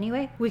on it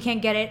anyway. We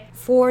can't get it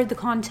for the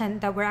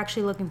content that we're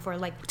actually looking for,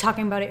 like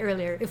talking about it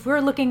earlier. If we're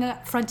looking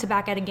at front to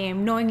back at a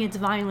game, knowing it's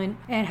violent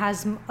and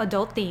has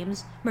adult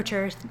themes,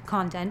 mature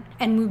content,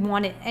 and we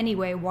want it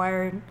anyway, why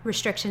are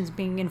restrictions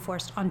being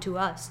enforced onto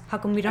us? How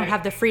come we don't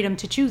have the freedom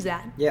to choose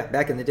that? Yeah,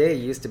 back in the day,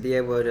 you used to be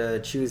able to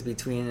choose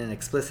between an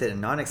explicit and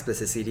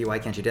non-explicit CD. Why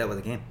can't you do that with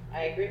a game?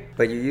 I agree.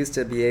 But you used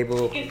to be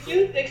able... You can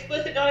choose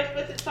explicit,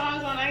 non-explicit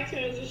songs on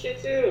iTunes and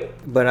shit too.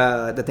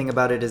 But the thing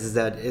about it is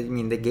that, I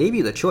mean, they gave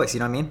you the choice, you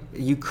know what I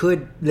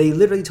mean? They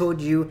literally told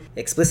you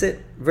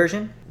explicit,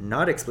 version,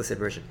 not explicit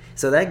version.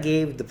 So that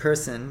gave the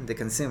person, the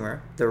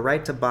consumer, the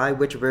right to buy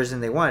which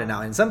version they wanted.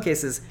 Now, in some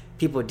cases,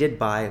 people did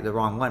buy the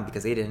wrong one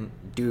because they didn't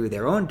do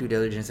their own due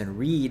diligence and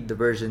read the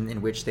version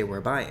in which they were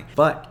buying.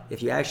 But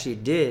if you actually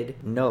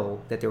did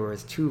know that there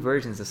was two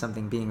versions of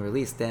something being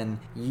released, then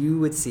you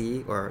would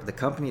see, or the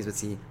companies would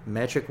see,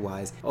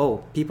 metric-wise,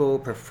 oh, people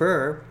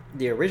prefer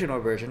the original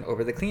version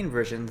over the clean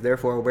version,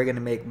 therefore we're going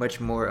to make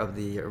much more of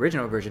the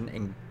original version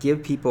and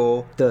give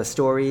people the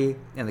story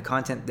and the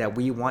content that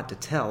we want to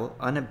tell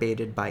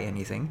unabated by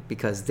anything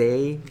because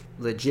they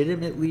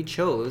legitimately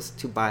chose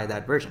to buy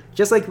that version.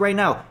 Just like right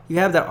now, you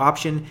have that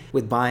option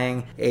with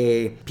buying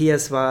a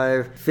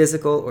PS5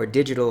 physical or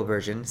digital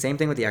version, same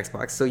thing with the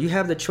Xbox, so you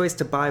have the choice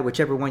to buy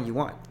whichever one you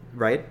want.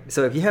 Right?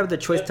 So if you have the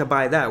choice to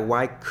buy that,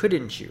 why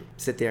couldn't you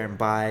sit there and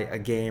buy a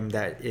game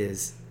that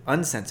is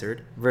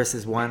uncensored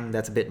versus one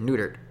that's a bit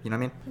neutered? You know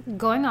what I mean?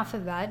 Going off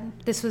of that,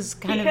 this was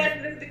kind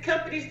because the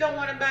companies don't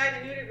want to buy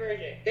the neutered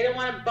version. They don't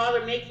want to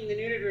bother making the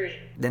neutered version.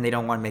 Then they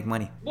don't want to make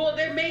money. Well,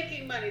 they're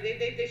making money.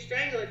 They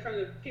strangle it from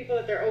the people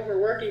that they're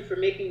overworking for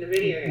making the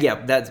video.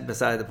 Yeah, that's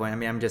beside the point. I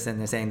mean, I'm just in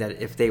there saying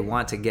that if they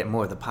want to get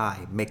more of the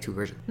pie, make two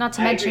versions. Not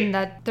to mention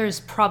that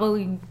there's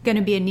probably going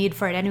to be a need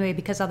for it anyway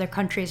because other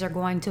countries are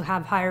going to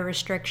have higher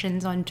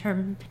restrictions on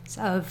terms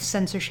of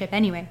censorship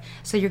anyway.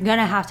 So you're going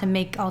to have to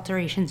make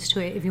alterations to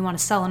it if you want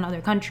to sell in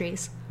other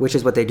countries. Which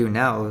is what they do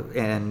now,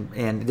 and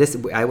this,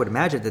 I would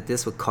imagine that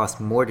this would cost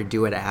more to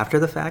do it after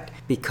the fact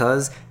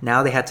because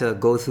now they had to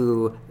go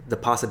through the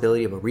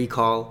possibility of a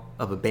recall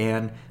of a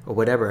ban or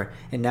whatever,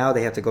 and now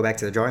they have to go back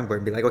to the drawing board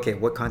and be like, okay,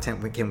 what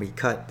content can we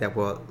cut that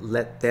will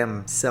let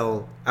them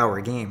sell our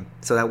game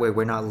so that way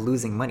we're not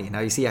losing money.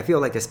 Now you see, I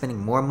feel like they're spending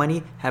more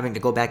money having to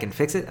go back and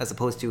fix it as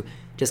opposed to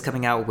just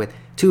coming out with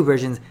two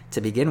versions to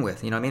begin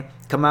with. You know what I mean?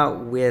 Come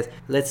out with,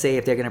 let's say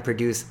if they're going to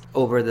produce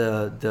over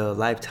the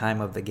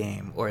lifetime of the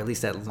game, or at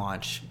least at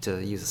launch,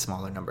 to use a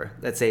smaller number,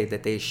 let's say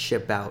that they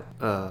ship out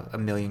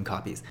 1 million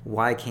copies.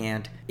 Why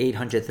can't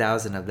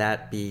 800,000 of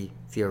that be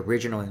the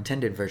original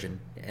intended version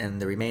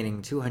and the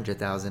remaining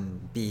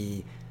 200,000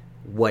 be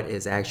what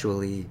is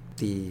actually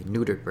the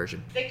neutered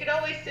version? They could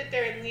always sit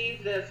there and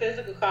leave the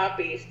physical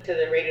copies to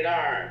the rated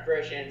R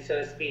version,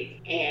 so to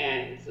speak,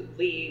 and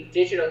leave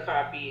digital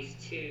copies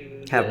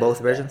to have both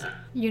versions.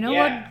 You know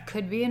what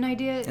could be an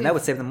idea? And that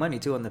would save them money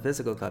too on the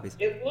physical copies.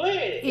 It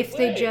would. If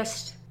they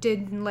just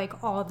did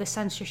like all the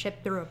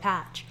censorship through a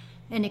patch.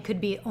 And it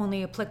could be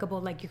only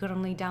applicable, like you could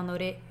only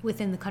download it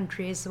within the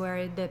countries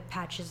where the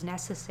patch is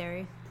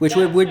necessary. Which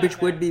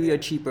would be a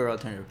cheaper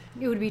alternative.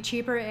 It would be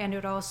cheaper, and it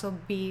would also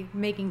be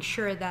making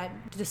sure that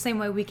the same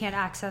way we can't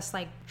access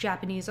like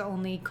Japanese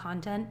only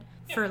content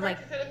for like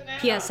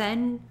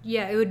PSN,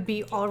 it would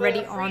be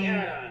already on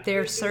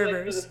their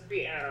servers.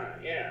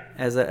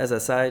 As a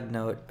side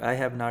note, I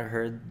have not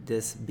heard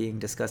this being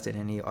discussed in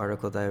any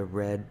article that I've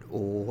read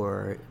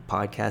or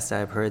podcast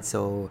I've heard,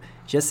 so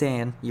just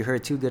saying, you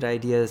heard two good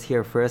ideas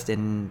here first,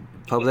 and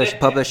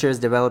publishers,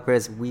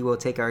 developers, we will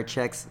take our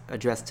checks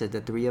addressed to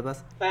the three of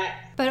us.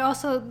 But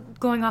also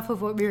going off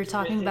of what we were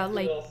talking about,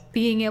 like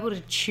being able to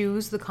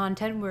choose the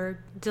content we're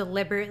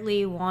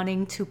deliberately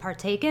wanting to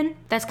partake in,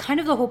 that's kind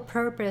of the whole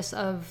purpose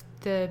of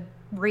the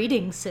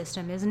rating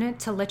system, isn't it?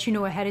 To let you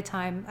know ahead of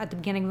time at the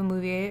beginning of a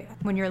movie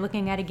when you're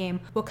looking at a game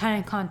what kind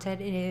of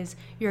content it is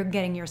you're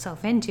getting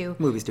yourself into.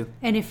 Movies do.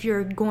 And if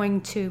you're going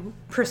to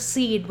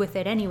proceed with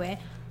it anyway.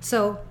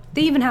 So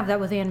they even have that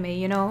with anime,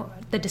 you know,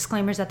 the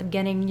disclaimers at the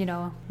beginning, you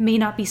know, may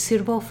not be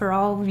suitable for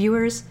all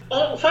viewers.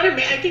 Oh,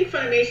 I think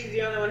Funimation's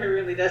the only one who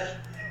really does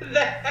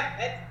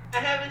that. I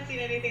haven't seen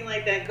anything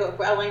like that go.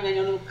 I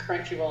know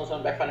Crunchyroll is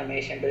owned by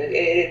Funimation,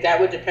 but that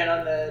would depend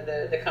on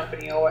the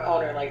company or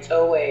owner, like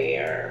Toei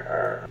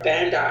or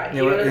Bandai.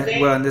 You know what I'm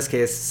saying? Well, in this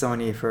case,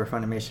 Sony for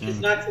Funimation. There's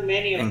not too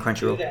many of them and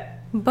Crunchyroll. do that.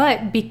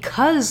 But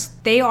because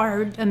they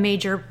are a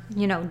major,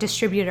 you know,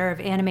 distributor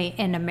of anime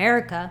in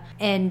America,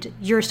 and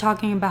you're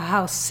talking about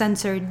how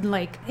censored,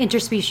 like,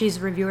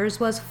 interspecies reviewers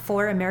was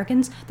for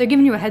Americans, they're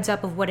giving you a heads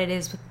up of what it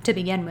is to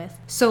begin with.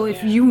 So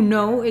if you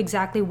know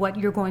exactly what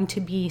you're going to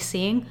be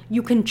seeing,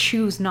 you can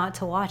choose not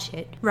to watch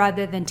it,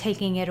 rather than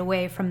taking it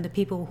away from the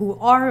people who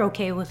are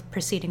okay with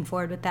proceeding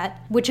forward with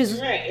that, which is...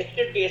 Right, it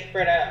should be a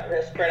spread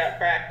out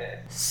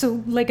practice.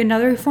 So, like,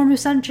 another form of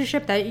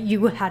censorship that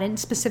you hadn't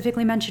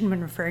specifically mentioned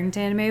when referring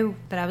to anime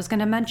that I was going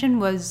to mention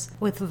was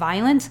with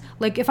violence.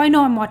 Like, if I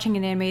know I'm watching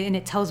an anime and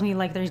it tells me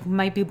like there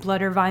might be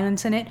blood or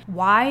violence in it,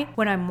 why,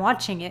 when I'm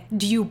watching it,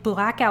 do you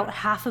black out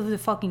half of the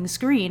fucking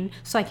screen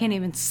so I can't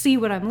even see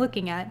what I'm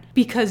looking at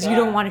because you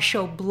don't want to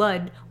show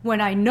blood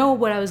when I know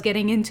what I was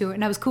getting into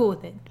and I was cool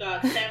with it?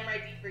 Samurai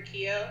Deeper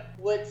Kyo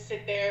would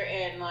sit there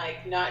and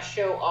like not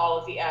show all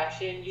of the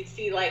action. You'd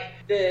see like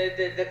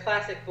the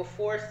classic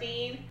before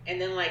scene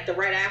and then like the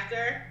right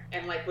after,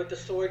 and like with the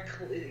sword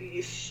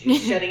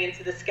shutting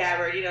into the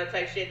scabbard, you know,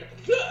 type shit,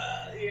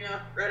 you know,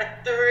 right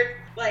afterwards,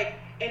 like,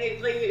 and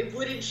it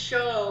wouldn't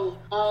show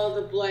all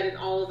the blood and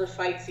all of the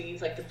fight scenes,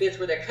 like the bits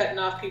where they're cutting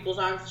off people's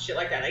arms and shit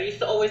like that. It used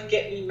to always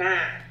get me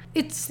mad.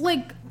 It's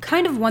like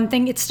kind of one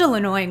thing. It's still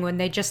annoying when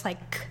they just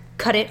like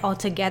cut it all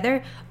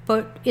together,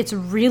 but it's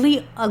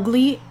really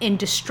ugly and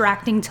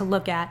distracting to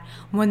look at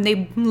when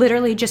they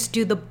literally just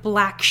do the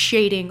black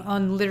shading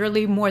on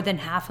literally more than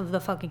half of the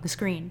fucking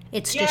screen.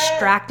 It's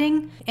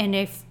distracting, and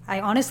if I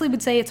honestly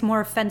would say it's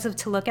more offensive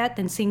to look at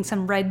than seeing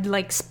some red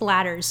like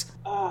splatters.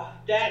 Oh,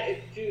 that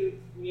is, dude.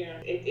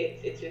 Yeah,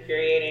 it's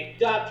infuriating.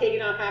 Stop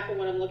taking out half of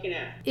what I'm looking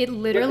at. It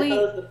literally what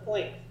the hell is the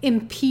point?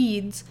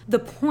 Impedes the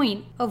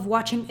point of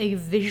watching a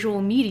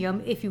visual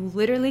medium if you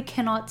literally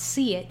cannot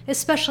see it,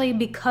 especially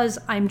because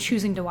I'm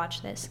choosing to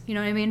watch this. You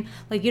know what I mean?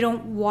 Like, you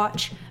don't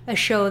watch a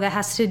show that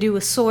has to do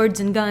with swords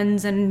and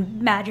guns and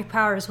magic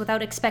powers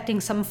without expecting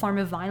some form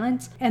of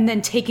violence and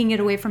then taking it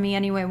away from me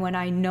anyway when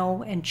I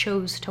know and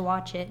chose to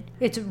watch it.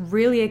 It's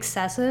really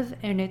excessive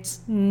and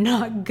it's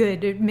not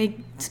good. It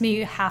makes me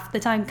half the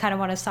time kind of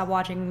want to stop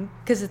watching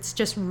because it's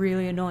just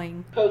really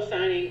annoying.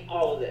 Co-signing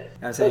all of this.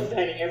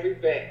 Co-signing every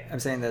bit. I'm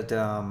saying that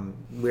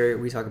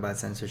we talk about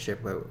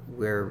censorship, but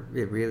where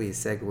it really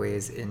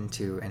segues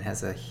into and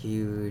has a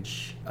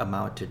huge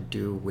amount to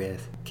do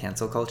with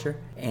cancel culture,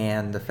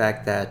 and the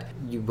fact that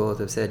you both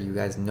have said you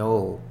guys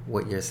know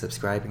what you're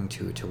subscribing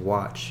to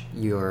watch.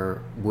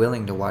 You're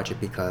willing to watch it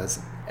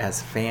because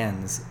as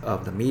fans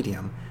of the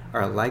medium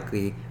are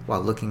likely, while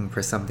looking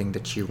for something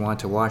that you want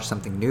to watch,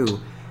 something new,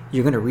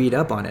 you're going to read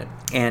up on it.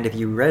 And if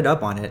you read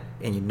up on it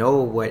and you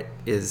know what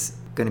is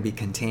going to be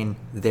contained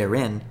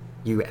therein,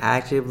 you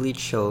actively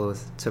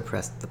chose to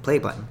press the play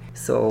button.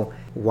 So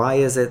why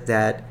is it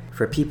that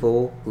for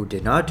people who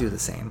did not do the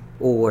same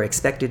or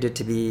expected it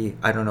to be,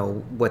 I don't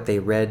know what they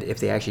read, if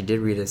they actually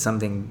did read it,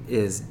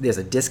 there's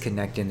a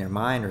disconnect in their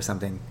mind or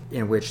something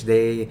in which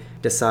they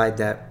decide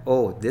that,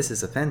 oh, this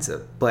is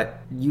offensive. But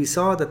you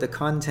saw that the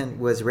content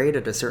was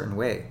rated a certain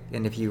way.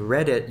 And if you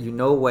read it, you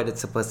know what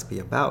it's supposed to be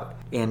about.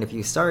 And if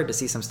you started to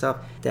see some stuff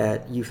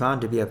that you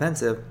found to be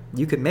offensive,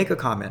 you could make a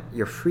comment.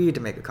 You're free to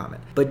make a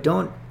comment. But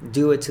don't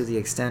do it to the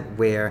extent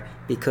where,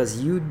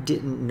 because you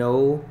didn't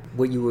know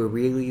what you were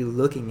really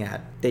looking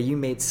at, that you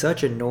made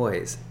such a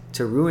noise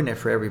to ruin it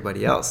for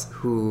everybody else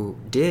who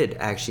did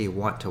actually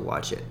want to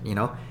watch it. You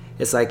know,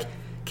 it's like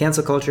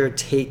cancel culture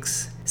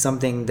takes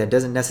something that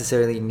doesn't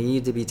necessarily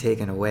need to be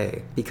taken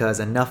away, because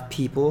enough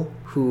people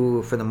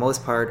who for the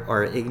most part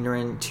are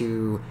ignorant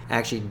to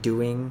actually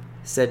doing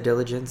said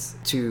diligence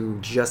to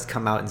just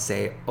come out and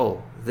say,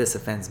 oh, this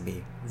offends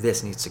me,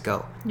 this needs to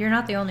go. You're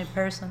not the only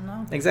person,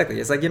 though. Exactly.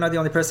 It's like you're not the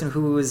only person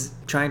who is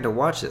trying to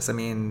watch this. I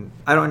mean,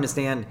 I don't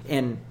understand.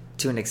 And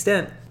to an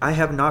extent, I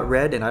have not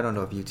read, and I don't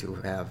know if you two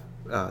have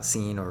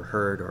seen or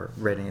heard or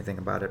read anything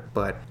about it,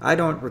 but I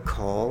don't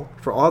recall,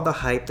 for all the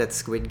hype that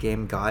Squid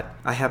Game got,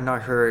 I have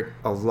not heard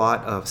a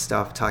lot of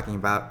stuff talking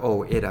about,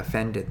 oh, it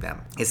offended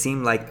them. It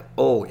seemed like,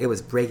 oh, it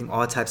was breaking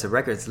all types of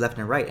records left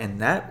and right, and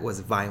that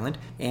was violent.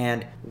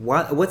 And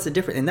what's the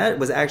difference? And that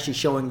was actually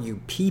showing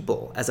you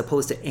people as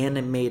opposed to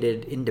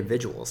animated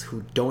individuals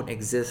who don't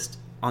exist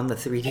on the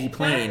 3D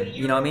plane.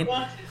 You know what I mean?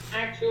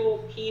 Actual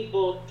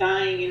people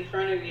dying in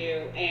front of you,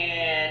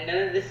 and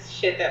none of this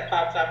shit that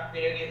pops off in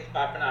video games is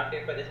popping off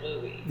here for this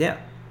movie. Yeah.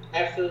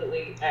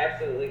 Absolutely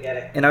get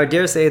it. And I would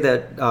dare say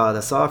that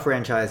the Saw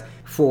franchise,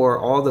 for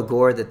all the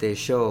gore that they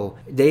show,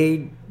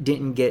 they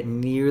didn't get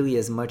nearly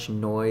as much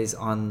noise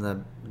on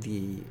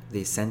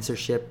the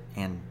censorship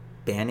and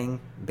banning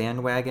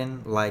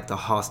bandwagon like the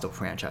Hostel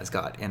franchise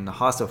got. And the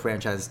Hostel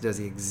franchise does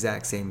the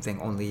exact same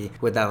thing, only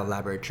without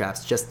elaborate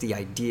traps. Just the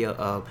idea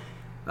of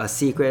a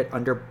secret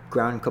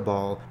underground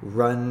cabal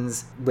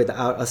runs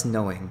without us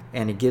knowing,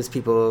 and it gives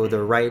people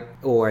the right,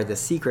 or the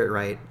secret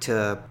right,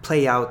 to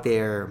play out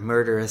their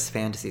murderous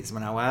fantasies.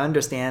 Now, I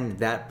understand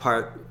that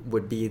part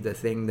would be the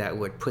thing that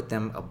would put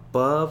them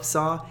above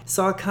Saw.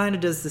 Saw kind of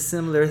does the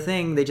similar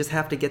thing. They just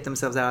have to get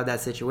themselves out of that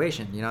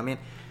situation. You know what I mean?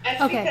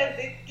 That's because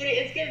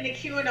it's getting the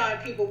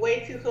QAnon people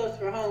way too close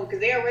for home, because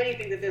they already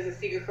think that there's a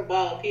secret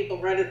cabal of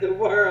people running the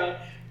world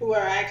who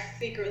are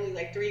actually secretly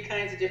like 3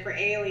 kinds of different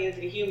aliens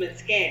in human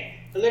skin.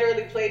 I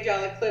literally played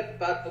y'all a clip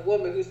about the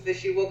woman who said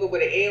she woke up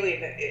with an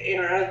alien in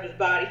her husband's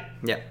body.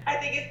 Yeah. I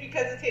think it's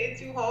because it's hitting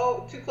too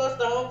close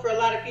to home for a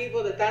lot of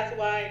people, that's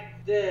why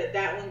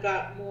that one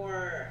got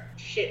more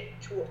shit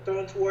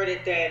thrown toward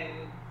it than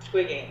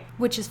Squid Game.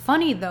 Which is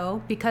funny,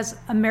 though, because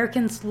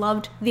Americans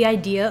loved the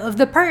idea of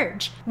the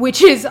Purge,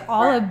 which is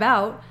all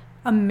about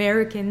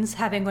Americans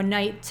having a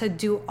night to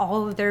do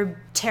all of their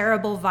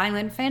terrible,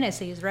 violent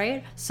fantasies,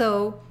 right?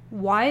 So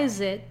why is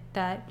it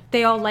that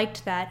they all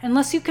liked that?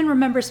 Unless you can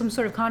remember some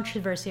sort of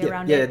controversy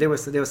around it. Yeah, there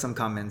was some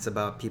comments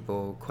about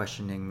people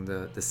questioning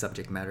the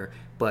subject matter,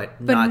 but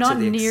not to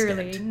the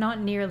nearly, extent not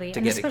nearly. to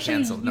And get especially it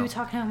canceled. you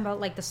talking about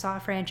like the Saw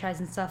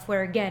franchise and stuff,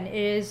 where again it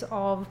is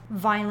all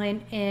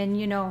violent and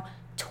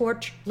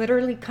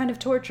literally kind of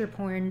torture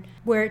porn,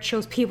 where it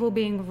shows people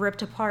being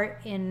ripped apart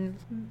and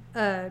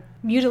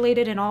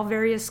mutilated in all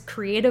various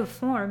creative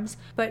forms.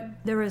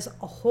 But there was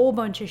a whole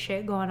bunch of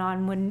shit going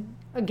on when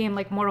a game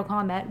like Mortal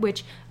Kombat,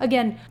 which,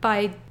 again,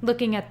 by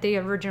looking at the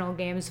original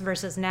games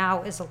versus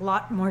now, is a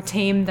lot more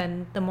tame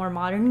than the more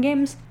modern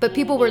games. But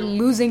people were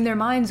losing their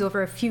minds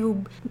over a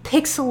few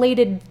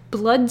pixelated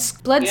blood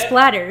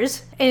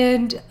splatters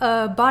and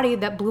a body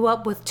that blew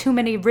up with too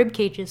many rib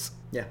cages.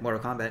 Yeah, Mortal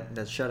Kombat,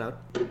 that's shutout.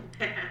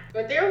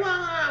 But there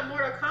was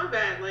Mortal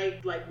Kombat,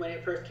 like when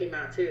it first came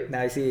out too.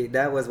 Now, you see,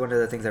 that was one of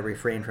the things I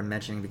refrained from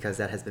mentioning because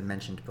that has been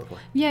mentioned before.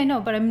 Yeah, I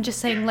know, but I'm just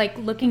saying, like,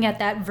 looking at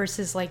that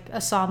versus, like, a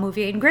Saw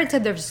movie. And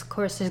granted, there's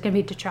going to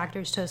be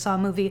detractors to a Saw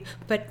movie,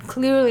 but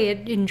clearly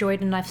it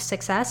enjoyed enough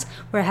success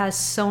where it has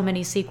so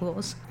many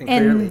sequels.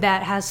 And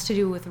that has to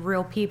do with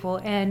real people.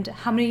 And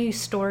how many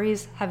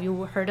stories have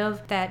you heard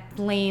of that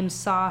blame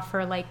Saw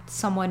for, like,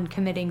 someone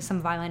committing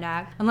some violent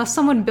act? Unless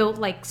someone built,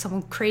 like,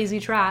 some crazy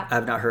trap.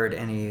 I've not heard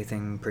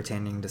anything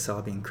pertaining to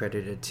Saw being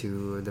credited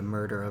to the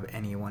murder of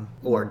anyone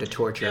or the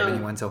torture of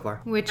anyone so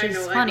far. Which is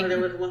funny. I know there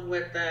was one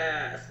with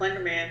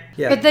Slender Man.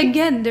 Yeah. But then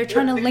again, they're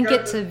trying to link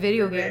it to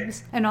video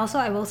games. And also,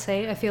 I will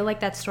say, I feel like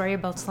that story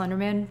about Slender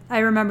Man, I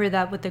remember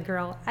that with the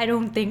girl. I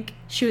don't think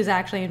she was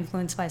actually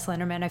influenced by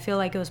Slender Man. I feel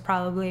like it was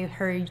probably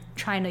her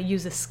trying to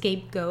use a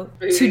scapegoat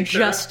to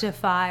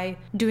justify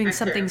doing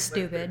something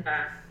stupid.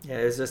 Yeah,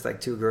 it was just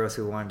like two girls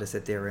who wanted to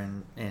sit there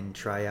and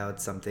try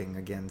out something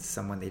against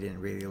someone they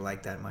didn't really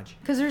like that much.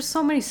 Because there's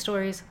so many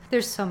stories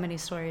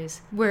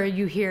where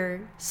you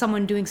hear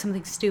someone doing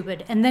something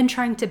stupid and then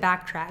trying to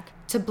backtrack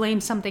to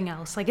blame something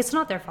else. Like, it's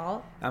not their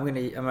fault. I'm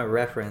gonna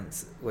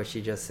reference what she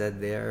just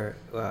said there,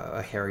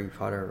 a Harry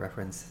Potter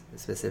reference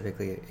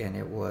specifically, and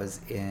it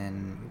was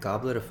in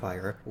Goblet of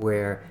Fire,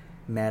 where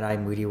Mad Eye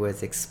Moody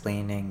was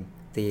explaining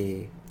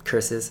the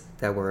curses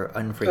that were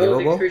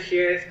unforgivable.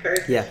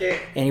 Yeah,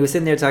 and he was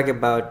sitting there talking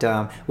about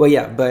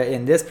but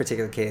in this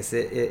particular case,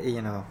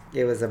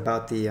 it was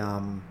about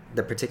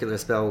the particular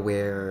spell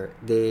where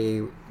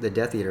the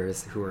Death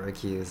Eaters who were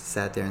accused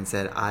sat there and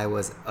said, I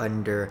was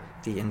under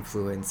the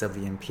influence of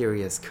the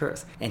Imperious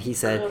curse, and he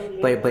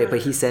said,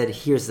 but he said,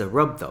 here's the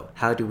rub though,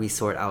 how do we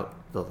sort out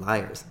the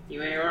liars?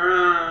 You ain't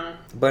wrong.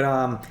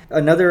 But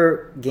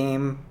another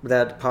game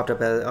that popped up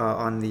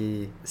on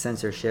the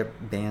censorship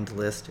banned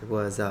list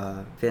was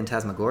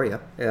Phantasmagoria.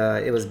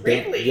 It was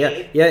banned.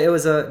 Really? Yeah, it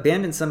was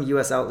banned in some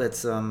U.S.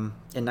 outlets in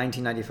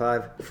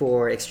 1995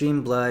 for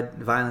extreme blood,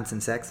 violence,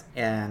 and sex,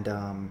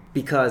 and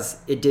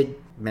because it did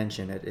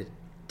mention it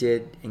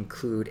did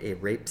include a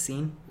rape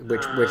scene,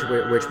 which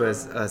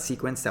was a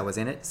sequence that was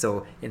in it.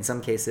 So in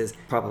some cases,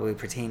 probably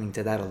pertaining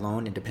to that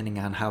alone, and depending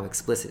on how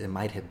explicit it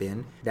might have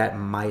been, that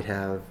might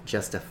have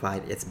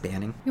justified its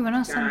banning. You want to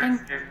know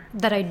something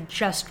that I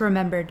just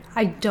remembered?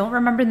 I don't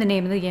remember the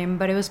name of the game,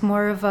 but it was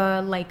more of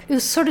it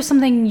was sort of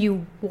something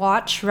you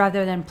watched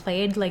rather than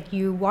played. Like,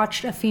 you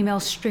watched a female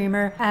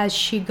streamer as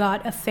she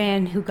got a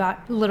fan who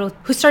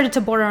started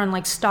to border on,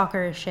 like,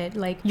 stalker shit.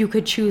 Like, you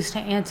could choose to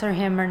answer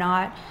him or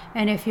not,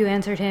 and if you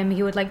answered him,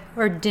 he would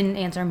or didn't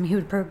answer him, he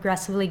would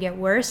progressively get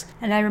worse.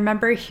 And I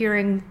remember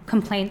hearing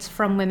complaints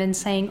from women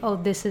saying, oh,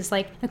 this is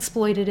like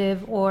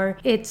exploitative, or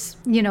it's,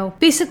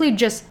 basically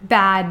just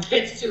bad.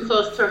 It's too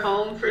close to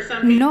home for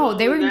some people. No,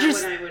 they were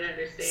just, what I would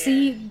understand.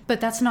 See,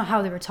 but that's not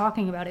how they were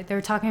talking about it. They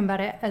were talking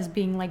about it as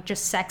being like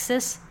just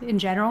sexist in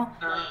general,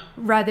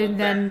 rather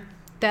than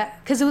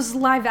that, because it was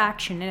live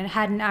action and it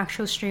had an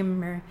actual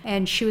streamer,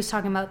 and she was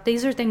talking about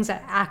these are things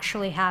that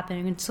actually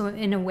happen. And so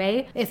in a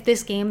way, if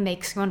this game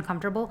makes you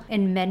uncomfortable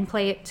and men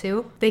play it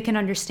too, they can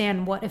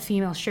understand what a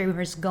female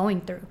streamer is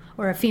going through,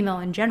 or a female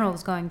in general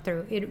is going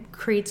through. It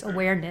creates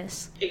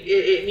awareness.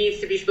 It needs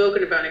to be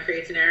spoken about. It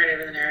creates a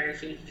narrative, and the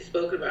narrative needs to be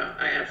spoken about.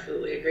 I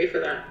absolutely agree for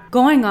that.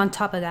 Going on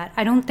top of that,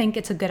 I don't think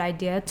it's a good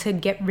idea to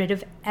get rid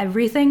of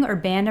everything or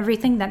ban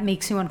everything that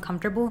makes you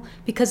uncomfortable,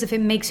 because if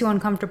it makes you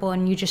uncomfortable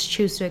and you just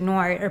choose to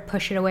ignore it or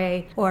push it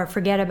away or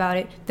forget about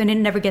it, then it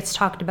never gets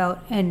talked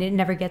about and it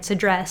never gets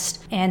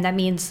addressed. And that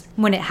means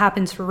when it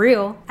happens for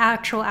real,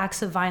 actual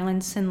acts of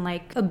violence and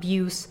like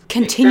abuse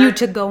continue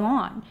to go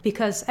on,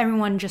 because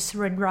everyone just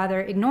would rather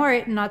ignore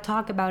it and not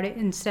talk about it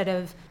instead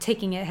of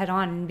taking it head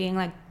on and being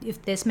like,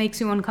 if this makes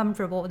you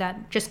uncomfortable,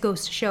 that just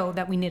goes to show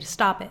that we need to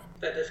stop it.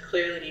 That this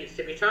clearly needs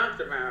to be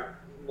talked about.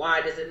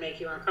 Why does it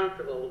make you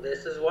uncomfortable?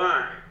 This is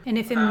why. And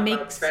if it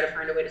makes... try to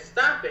find a way to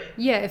stop it.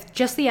 Yeah, if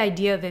just the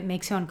idea of it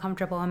makes you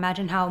uncomfortable,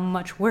 imagine how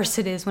much worse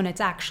it is when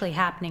it's actually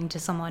happening to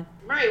someone.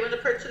 Right, when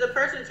to the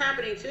person it's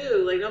happening to.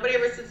 Like, nobody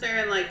ever sits there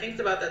and, like, thinks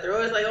about that. They're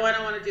always like, oh, I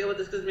don't want to deal with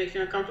this because it makes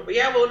you uncomfortable.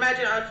 Yeah, well,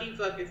 imagine how she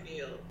fucking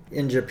feels.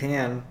 In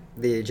Japan,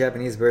 the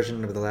Japanese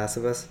version of The Last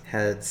of Us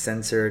had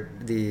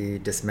censored the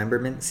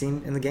dismemberment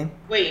scene in the game.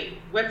 Wait,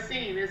 what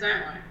scene is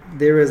that one?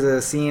 There was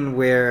a scene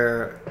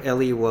where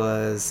Ellie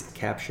was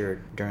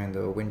captured during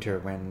the winter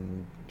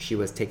when she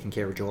was taking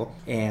care of Joel.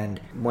 And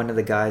one of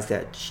the guys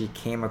that she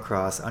came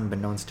across,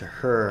 unbeknownst to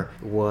her,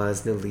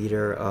 was the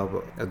leader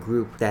of a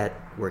group that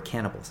were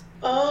cannibals.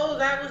 Oh,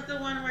 that was the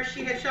one where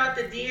she had shot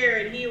the deer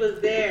and he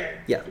was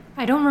there. Yeah.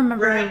 I don't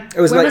remember. Right.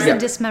 It was where like- was yeah. the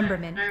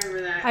dismemberment? I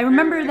remember that. I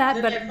remember that,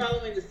 Then but they're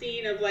following the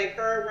scene of like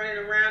her running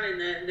around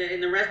in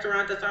the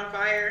restaurant that's on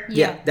fire.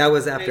 Yeah, that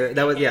was after. Nice.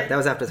 That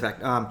was after the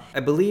fact. I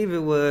believe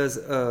it was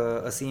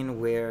a scene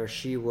where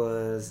she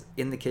was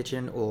in the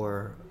kitchen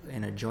or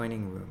in an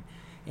adjoining room,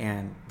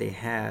 and they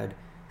had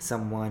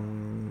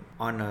someone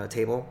on a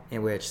table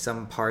in which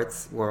some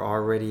parts were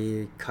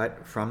already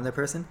cut from the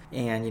person,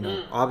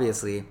 and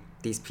obviously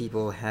these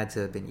people had to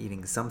have been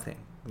eating something.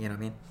 You know what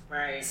I mean?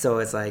 Right. So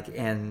it's like,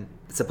 and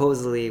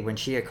supposedly when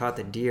she had caught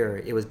the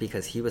deer, it was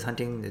because he was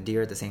hunting the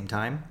deer at the same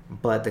time.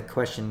 But the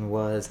question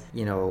was,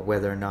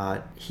 whether or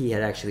not he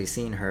had actually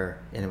seen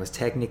her and it was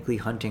technically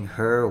hunting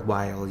her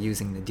while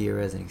using the deer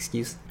as an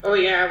excuse. Oh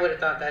yeah, I would have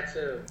thought that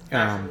too.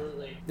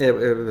 Absolutely. It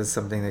was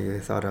something that you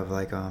thought of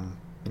like,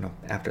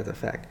 after the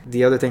fact.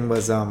 The other thing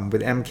was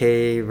with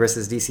MK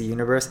versus DC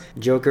Universe,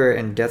 Joker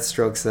and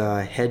Deathstroke's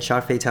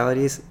headshot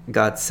fatalities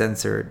got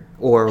censored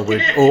or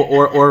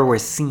were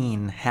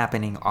seen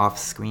happening off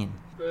screen.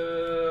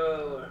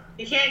 Boo.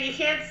 You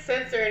can't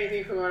censor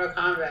anything from Mortal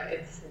Kombat.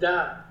 It's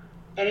dumb.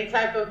 Any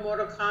type of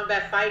Mortal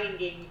Kombat fighting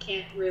game, you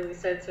can't really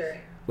censor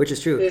it. Which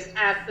is true. There's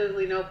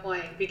absolutely no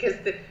point because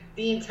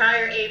the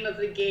entire aim of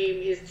the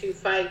game is to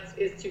fight,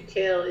 is to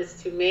kill,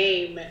 is to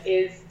maim,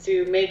 is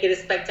to make it as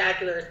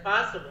spectacular as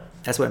possible.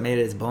 That's what made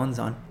it its bones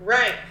on.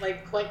 Right,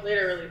 like quite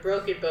literally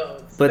broken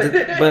bones. But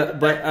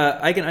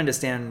I can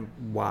understand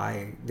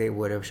why they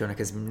would have shown it,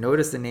 because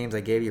notice the names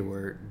I gave you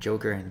were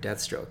Joker and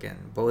Deathstroke,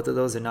 and both of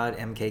those are not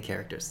MK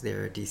characters;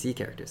 they're DC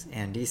characters.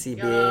 And DC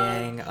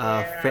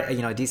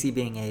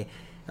being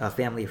a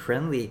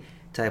family-friendly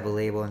type of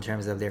label in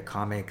terms of their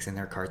comics and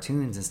their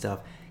cartoons and stuff,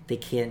 they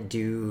can't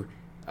do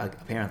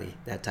apparently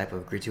that type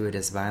of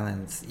gratuitous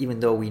violence, even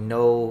though we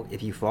know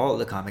if you follow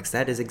the comics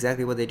that is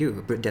exactly what they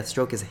do.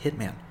 Deathstroke is a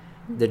hitman.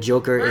 The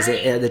Joker is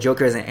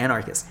an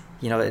anarchist.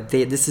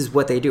 This is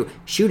what they do.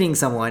 Shooting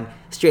someone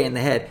straight in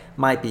the head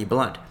might be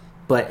blunt,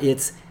 but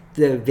it's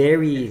the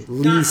very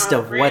least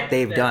of what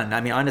they've done.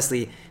 I mean,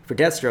 honestly, for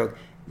Deathstroke,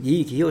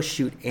 he'll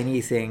shoot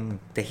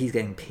anything that he's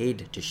getting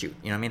paid to shoot.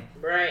 You know what I mean?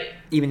 Right.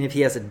 Even if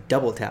he has a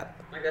double tap.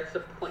 Like that's the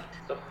point.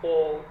 The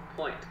whole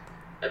point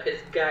of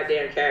his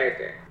goddamn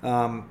character.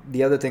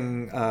 The other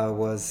thing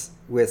was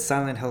with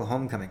Silent Hill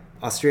Homecoming.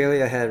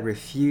 Australia had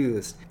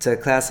refused to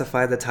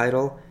classify the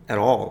title at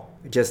all,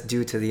 just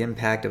due to the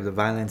impact of the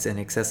violence and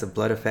excessive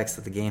blood effects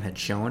that the game had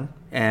shown.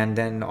 And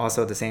then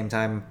also at the same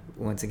time,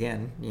 once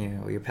again,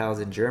 your pals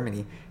in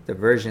Germany, the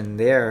version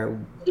there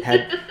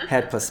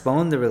had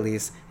postponed the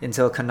release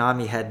until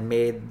Konami had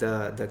made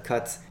the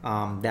cuts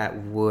that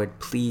would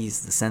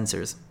please the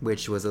censors,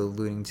 which was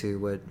alluding to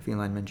what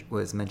Feline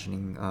was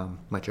mentioning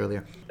much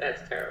earlier.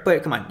 That's terrible.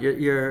 But come on,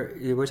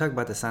 we're talking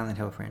about the Silent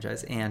Hill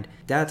franchise, and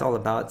that's all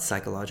about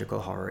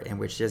psychological horror, in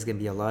which there's going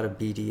to be a lot of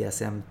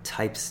BDSM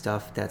type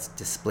stuff that's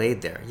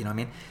displayed there. You know what I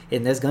mean?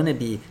 And there's going to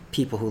be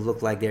people who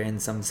look like they're in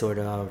some sort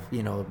of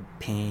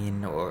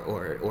pain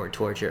or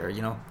torture.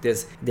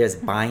 There's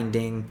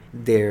binding,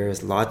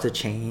 there's lots of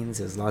chains,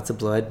 there's lots of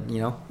blood.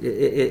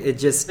 It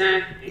just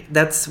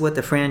that's what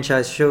the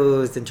franchise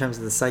shows in terms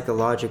of the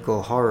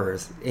psychological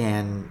horrors.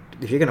 And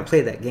if you're going to play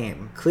that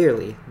game,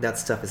 clearly that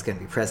stuff is going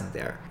to be present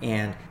there,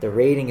 and the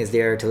rating is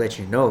there to let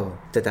you know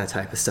that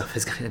type of stuff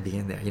is going to be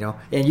in there.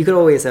 And you could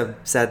always have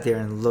sat there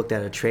and looked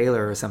at a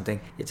trailer or something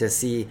to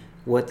see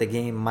what the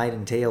game might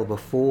entail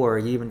before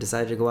you even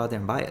decided to go out there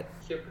and buy it.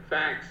 Super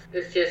facts.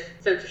 It's just,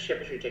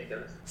 censorship is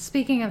ridiculous.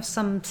 Speaking of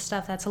some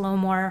stuff that's a little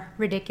more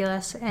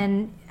ridiculous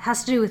and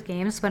has to do with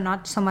games, but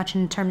not so much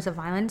in terms of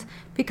violence,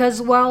 because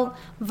while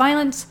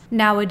violence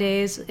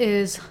nowadays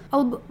is, a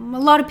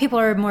lot of people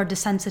are more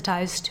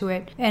desensitized to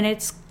it, and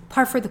it's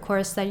par for the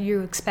course that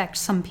you expect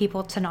some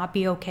people to not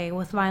be okay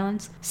with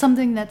violence.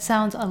 Something that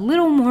sounds a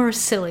little more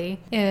silly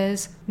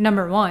is,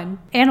 number one,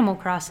 Animal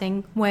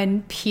Crossing,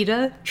 when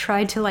PETA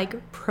tried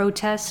to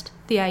protest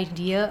the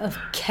idea of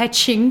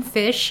catching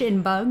fish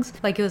and bugs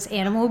like it was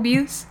animal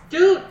abuse.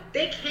 Dude,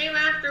 they came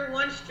after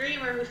one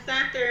streamer who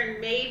sat there and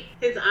made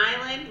his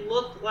island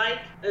look like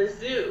a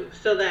zoo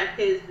so that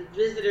his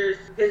visitors,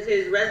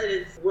 his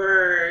residents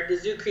were the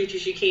zoo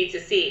creatures you came to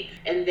see.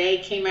 And they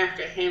came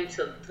after him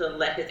to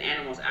let his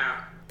animals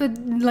out. But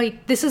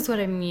this is what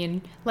I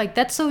mean.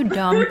 That's so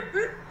dumb.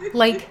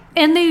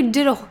 And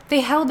they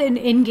held an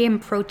in-game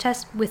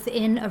protest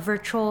within a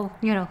virtual,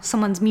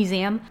 someone's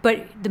museum,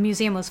 but the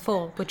museum was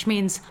full, which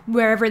means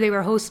wherever they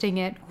were hosting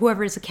it,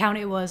 whoever's account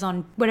it was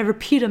on, whatever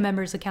PETA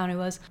member's account it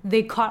was,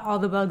 they caught all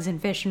the bugs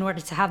and fish in order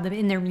to have them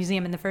in their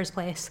museum in the first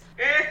place.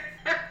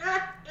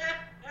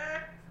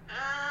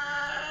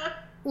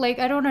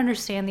 I don't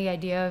understand the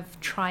idea of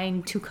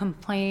trying to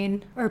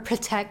complain or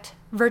protect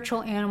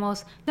virtual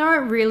animals that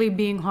aren't really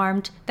being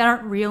harmed, that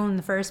aren't real in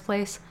the first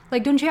place.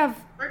 Like, don't you have...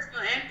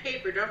 Virtual and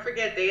paper. Don't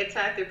forget, they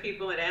attacked the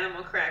people at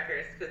Animal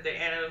Crackers because their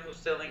animals were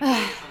still in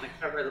cages on the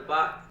cover of the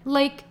box.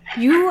 Like,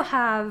 you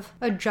have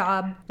a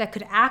job that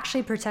could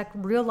actually protect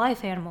real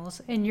life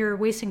animals, and you're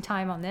wasting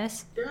time on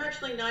this. They're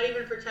actually not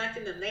even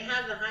protecting them. They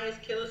have the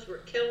highest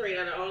kill rate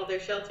out of all of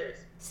their shelters.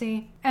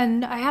 See?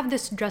 And I have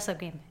this dress-up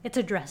game. It's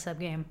a dress-up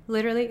game.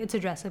 Literally, it's a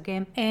dress-up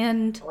game.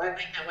 And... Oh, I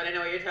think I want to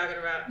know what you're talking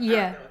about.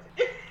 Yeah.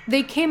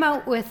 They came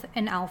out with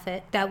an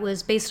outfit that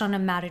was based on a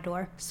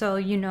matador. So,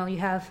 you know, you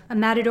have a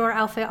matador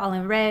outfit all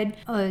in red,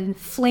 a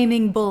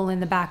flaming bull in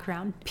the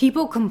background.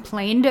 People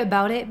complained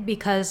about it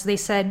because they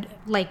said,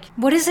 like,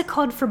 what is it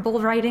called for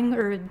bull riding?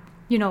 Or,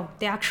 you know,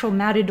 the actual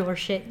matador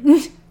shit.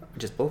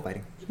 Just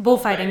bullfighting.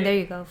 Bullfighting, there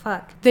you go,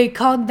 fuck. They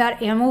called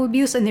that animal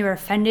abuse and they were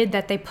offended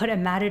that they put a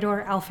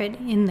matador outfit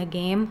in the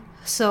game.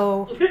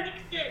 So...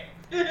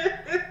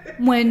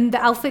 When the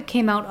outfit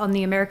came out on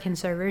the American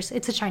servers,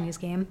 it's a Chinese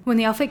game. When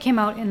the outfit came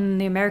out in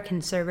the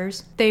American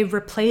servers, they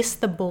replaced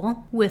the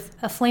bull with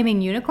a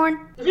flaming unicorn.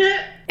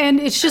 And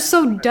it's just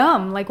so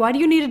dumb. Like, why do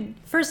you need it?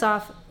 First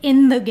off,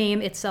 in the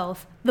game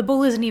itself, the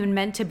bull isn't even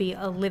meant to be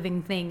a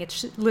living thing.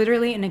 It's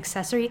literally an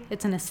accessory.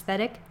 It's an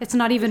aesthetic. It's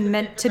not even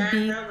meant to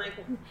be...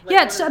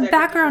 Yeah, it's a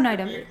background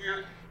item.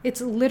 It's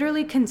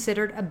literally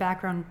considered a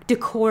background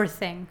decor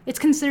thing. It's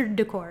considered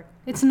decor.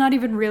 It's not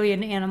even really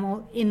an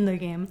animal in the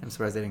game. I'm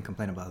surprised they didn't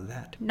complain about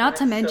that. Not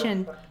to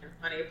mention... So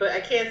funny, but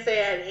I can't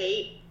say I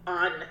hate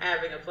on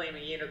having a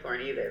flaming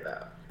unicorn either,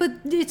 though.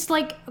 But it's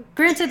like,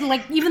 granted,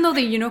 like, even though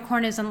the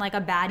unicorn isn't like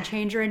a bad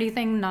change or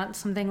anything, not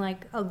something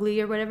like ugly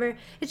or whatever,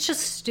 it's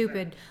just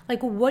stupid.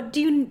 Like, what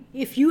do you...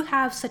 If you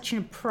have such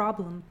a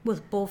problem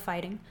with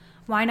bullfighting,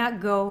 why not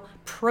go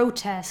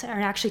protest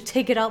and actually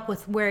take it up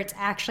with where it's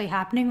actually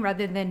happening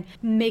rather than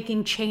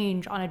making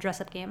change on a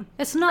dress-up game?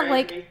 It's not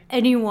like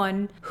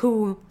anyone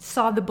who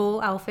saw the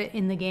bull outfit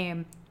in the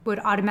game would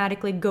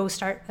automatically go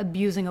start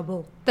abusing a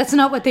bull. That's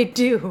not what they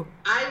do.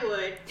 I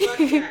would. Fuck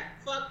that.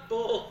 Fuck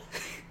bulls.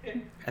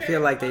 I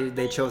feel like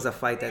they chose a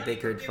fight that they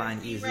could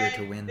find easier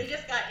to win. They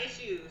just got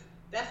issues.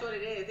 That's what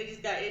it is. They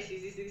just got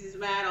issues. These things is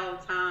mad all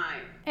the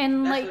time.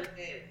 And That's like, what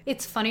it is.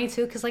 it's funny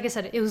too, because like I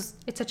said,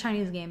 it's a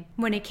Chinese game.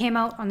 When it came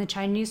out on the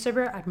Chinese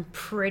server, I'm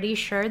pretty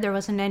sure there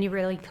wasn't any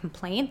really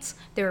complaints.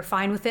 They were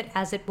fine with it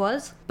as it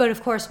was. But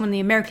of course, when the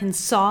Americans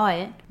saw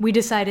it, we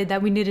decided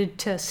that we needed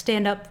to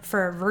stand up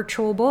for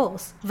virtual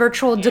bulls.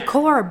 Virtual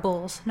decor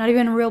bulls. Not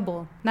even a real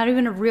bull. Not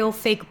even a real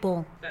fake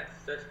bull.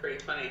 That's pretty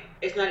funny.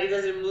 It's not. It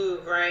doesn't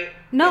move, right?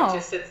 No. It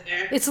just sits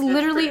there. It's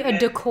literally a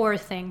decor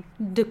thing.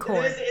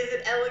 Decor. Is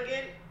it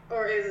elegant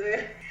or is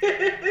it?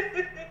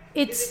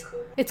 It's is it cool?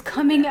 It's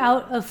coming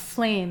out of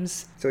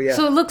flames. So yeah.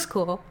 So it looks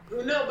cool.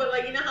 No, but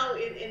like, you know how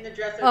in the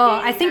dress-up Oh,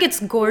 game, I think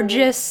it's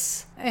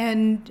gorgeous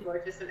and...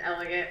 Gorgeous and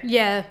elegant.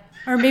 Yeah.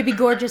 Or maybe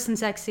gorgeous and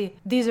sexy.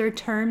 These are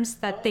terms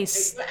that they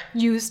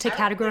use to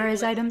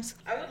categorize items.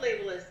 I would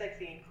label it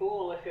sexy and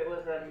cool if it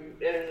was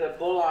a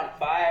bull on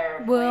fire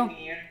or Well,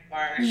 flaming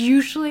unicorn.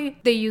 Usually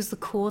they use the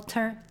cool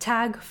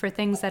tag for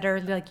things that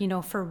are like, you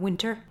know, for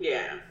winter.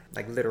 Yeah.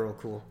 Like literal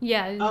cool.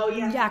 Yeah, Oh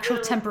yeah. actual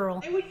literal. temporal.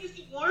 They would use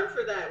the warm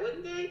for that,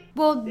 wouldn't they?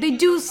 Well, they use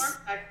do. the warm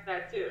tag for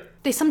that too.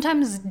 They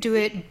sometimes do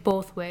it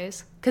both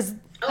ways. Because,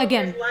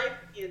 again... There's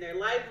lively in there.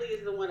 Lively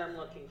is the one I'm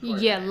looking for.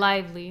 Yeah, then.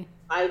 lively.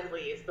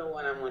 Lively is the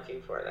one I'm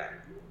looking for then.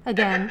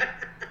 Again,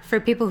 for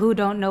people who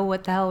don't know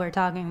what the hell we're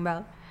talking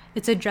about,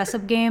 it's a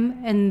dress-up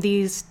game, and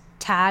these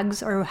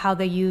tags are how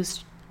they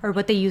used, or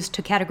what they use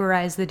to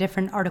categorize the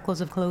different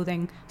articles of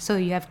clothing. So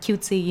you have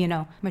cutesy, you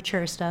know,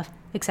 mature stuff,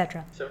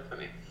 etc. So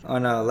funny.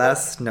 On a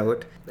last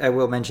note, I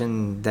will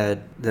mention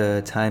that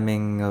the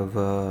timing of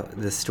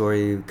the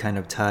story kind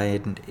of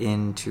tied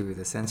into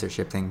the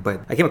censorship thing,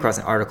 but I came across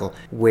an article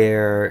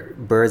where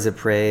Birds of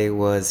Prey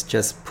was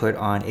just put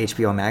on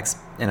HBO Max,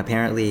 and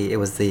apparently it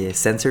was the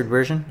censored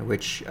version,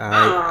 which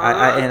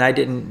I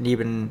didn't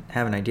even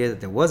have an idea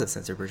that there was a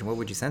censored version. What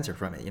would you censor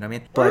from it? You know what I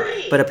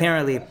mean? But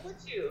apparently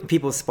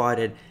people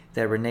spotted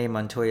that Renee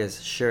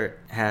Montoya's shirt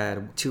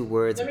had two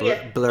words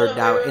blurred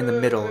out in the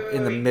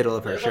middle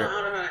of her shirt.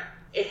 Hold on.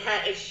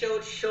 It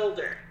showed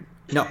shoulder.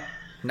 No,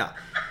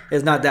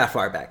 it's not that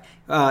far back.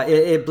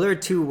 It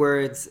blurred two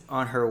words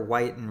on her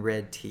white and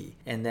red tee,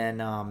 and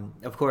then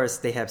of course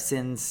they have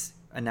since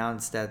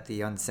announced that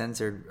the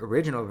uncensored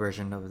original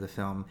version of the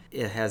film,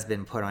 it has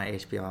been put on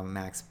HBO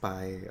Max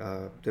by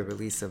the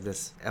release of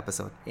this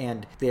episode.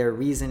 And their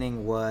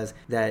reasoning was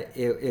that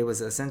it was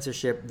a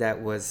censorship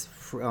that was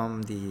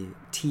from the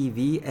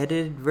TV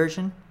edited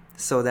version,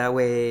 so that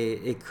way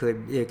it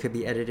could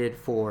be edited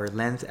for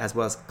length as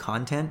well as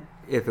content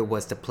if it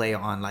was to play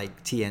on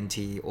like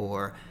TNT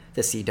or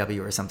the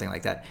CW or something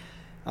like that.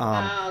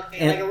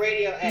 Okay, like a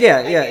radio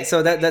edit. Yeah.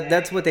 So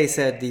that's what they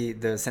said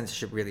the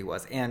censorship really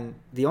was. And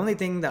the only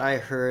thing that I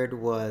heard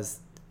was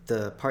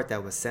the part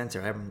that was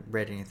censored. I haven't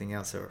read anything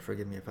else, so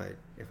forgive me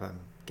if I'm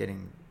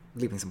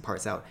leaving some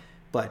parts out.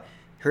 But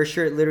her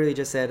shirt literally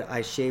just said,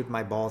 "I shaved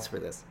my balls for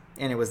this,"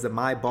 and it was the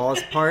 "my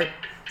balls" part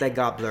that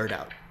got blurred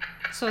out.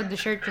 So the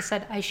shirt just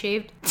said, "I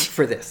shaved."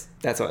 For this.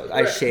 That's what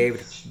I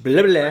shaved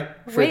blah blah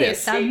for Wait,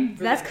 this.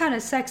 that's kind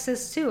of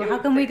sexist too. How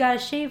come we gotta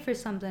shave for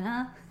something,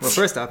 huh? Well,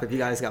 first off, if you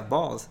guys got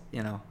balls,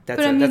 that's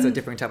But that's a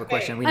different type of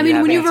question. We I need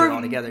mean, to have when answer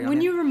all together.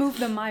 when you remove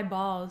the my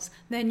balls,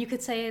 then you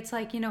could say it's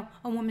like a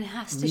woman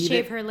has to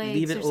shave her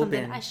legs or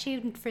something. I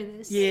shaved for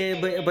this.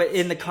 Yeah, but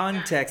in the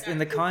context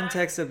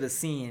of the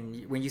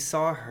scene, when you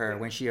saw her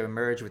when she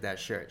emerged with that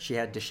shirt, she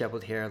had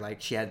disheveled hair,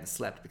 like she hadn't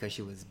slept because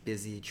she was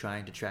busy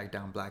trying to track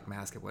down Black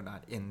Mask and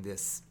whatnot in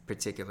this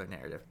particular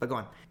narrative. But go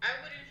on. I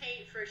wouldn't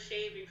hate for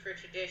shaving for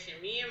tradition.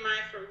 Me and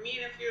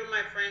a few of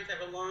my friends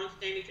have a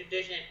long-standing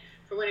tradition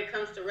for when it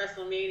comes to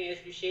WrestleMania is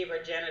we shave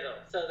our genitals.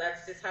 So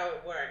that's just how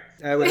it works.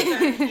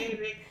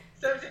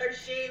 Sometimes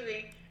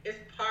shaving is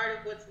part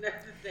of what's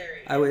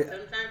necessary.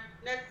 Sometimes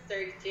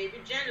necessary to shave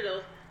your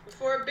genitals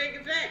before a big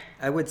event.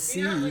 I would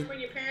see. Like when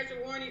your parents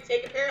are warning you,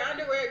 take a pair of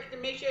underwear to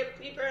make sure you have a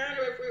clean pair of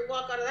underwear before you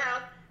walk out of the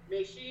house.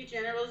 Make sure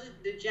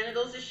the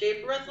genitals are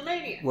shaved for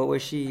WrestleMania. What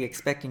was she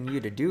expecting you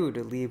to do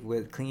to leave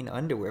with clean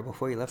underwear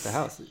before you left the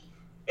house?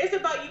 It's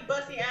about you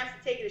busting ass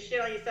and taking a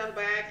shit on yourself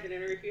by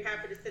accident, or if you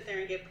happen to sit there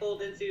and get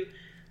pulled into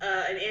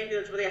an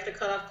ambulance where they have to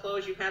cut off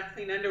clothes, you have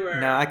clean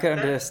underwear. No, I could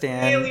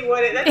understand. Really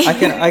where it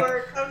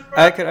comes from.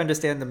 I could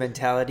understand the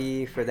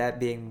mentality for that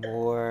being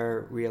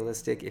more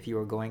realistic if you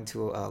were going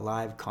to a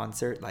live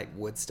concert like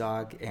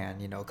Woodstock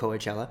and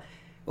Coachella.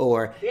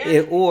 Or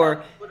wouldn't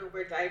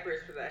wear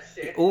diapers for that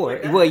shit.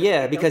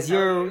 Because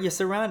you're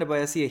surrounded by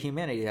a sea of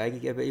humanity.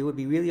 It would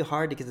be really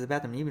hard to get to the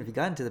bathroom. Even if you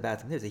got into the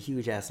bathroom, there's a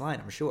huge ass line,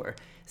 I'm sure.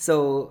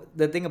 So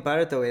the thing about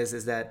it though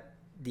is that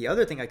the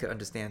other thing I could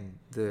understand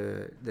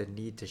the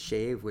need to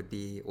shave would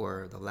be,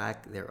 or the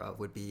lack thereof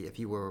would be, if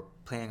you were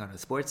playing on a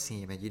sports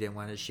team and you didn't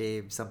want to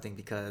shave something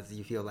because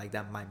you feel like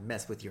that might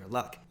mess with your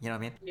luck. You know what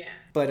I mean? Yeah.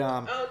 But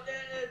didn't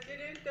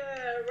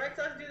the Red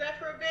Sox do that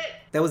for a bit?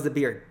 That was the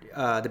beard. The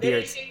beard.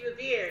 beard. They shave the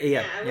beard.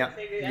 Yeah.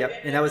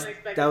 And that was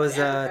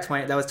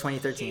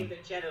 2013.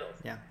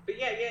 Yeah. But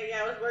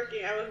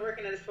I was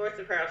working at a sports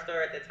apparel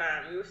store at the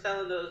time. We were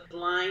selling those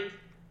lines.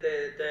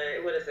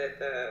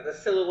 The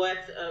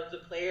silhouettes of the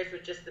players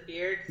with just the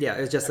beards. Yeah,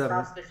 it was just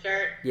across the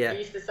shirt. Yeah, we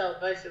used to sell a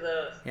bunch of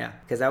those. Yeah,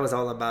 because that was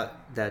all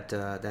about that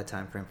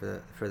time frame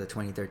for the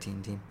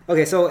 2013 team.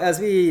 Okay, so as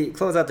we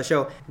close out the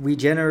show, we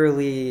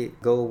generally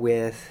go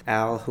with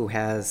Al, who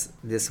has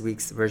this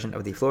week's version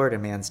of the Florida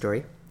Man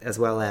story, as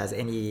well as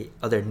any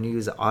other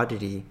news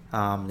oddity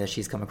that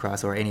she's come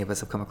across or any of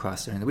us have come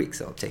across during the week.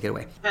 So take it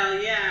away. Hell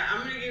yeah,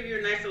 I'm gonna give you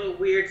a nice little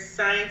weird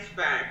science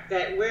fact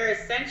that we're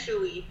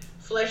essentially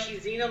fleshy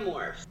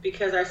xenomorphs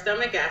because our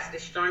stomach acid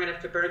is strong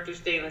enough to burn through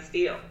stainless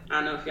steel.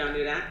 I don't know if y'all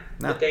knew that,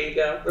 but there you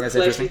go. We're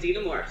fleshy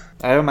xenomorphs.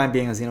 I don't mind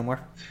being a xenomorph.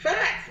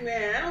 Facts,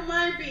 man. I don't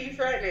mind being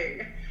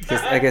threatening.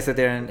 I guess sit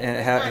there and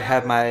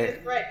have my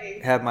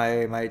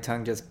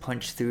tongue just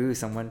punch through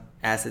someone,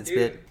 acid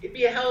spit. It'd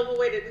be a hell of a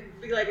way to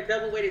be like a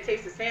double way to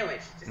taste a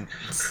sandwich.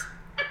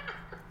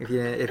 If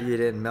you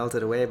didn't melt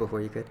it away before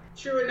you could.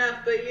 True enough,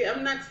 but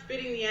I'm not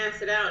spitting the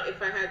acid out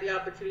if I had the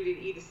opportunity to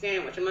eat a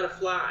sandwich. I'm not a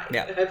fly.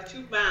 Yeah. I have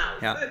 2 mouths.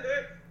 Yeah.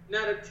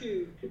 Not a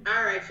tube.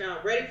 All right,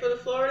 y'all. Ready for the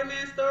Florida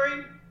Man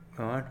story?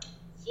 Go on.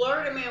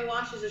 Florida man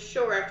washes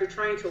ashore after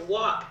trying to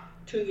walk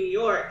to New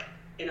York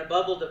in a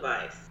bubble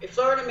device. A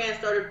Florida man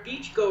started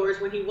beachgoers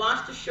when he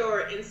washed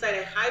ashore inside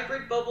a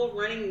hybrid bubble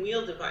running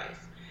wheel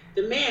device.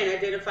 The man,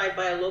 identified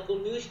by a local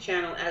news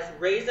channel as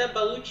Reza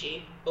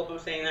Baluchi, hope I'm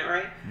saying that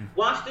right,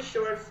 washed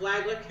ashore in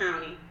Flagler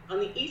County on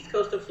the east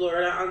coast of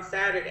Florida on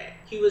Saturday.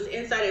 He was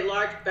inside a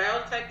large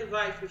barrel-type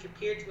device which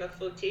appeared to have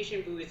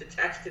flotation buoys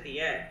attached to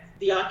the end.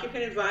 The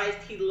occupant advised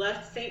he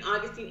left St.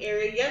 Augustine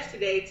area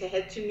yesterday to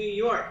head to New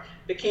York,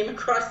 but came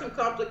across some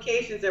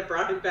complications that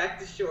brought him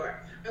back to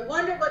shore. I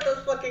wonder what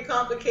those fucking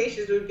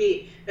complications would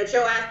be. That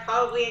your ass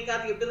probably ain't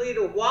got the ability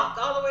to walk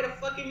all the way to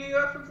fucking New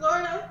York from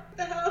Florida? What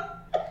the hell?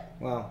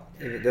 Well,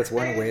 that's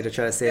one way to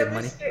try to save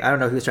money. I don't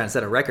know if he was trying to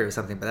set a record or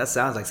something, but that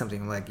sounds like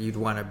something like you'd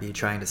want to be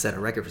trying to set a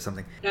record for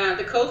something.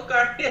 The Coast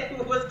Guard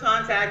was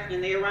contacted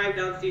and they arrived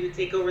on scene to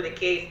take over the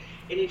case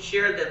and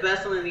ensure the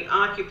vessel and the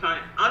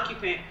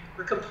occupant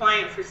were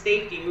compliant for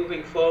safety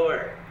moving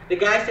forward. The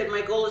guy said,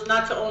 my goal is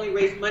not to only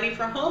raise money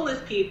for homeless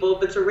people,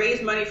 but to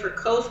raise money for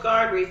Coast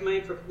Guard, raise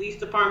money for police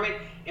department,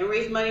 and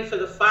raise money for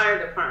the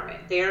fire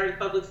department. They are in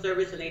public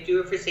service and they do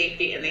it for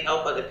safety and they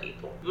help other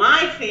people.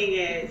 My thing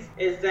is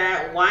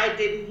that why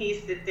didn't he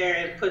sit there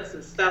and put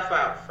some stuff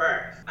out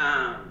first?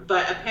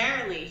 But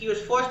apparently he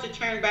was forced to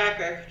turn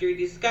back after he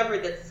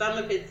discovered that some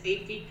of his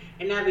safety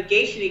and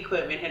navigation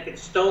equipment had been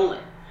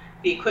stolen.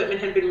 The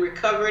equipment had been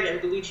recovered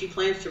and Bellucci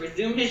plans to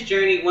resume his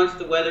journey once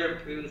the weather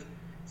improves,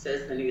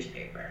 says the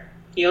newspaper.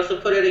 He also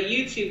put out a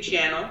YouTube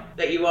channel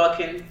that you all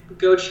can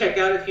go check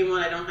out if you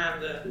want. I don't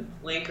have the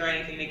link or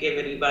anything to give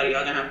anybody.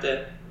 You're going to have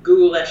to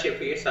Google that shit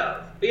for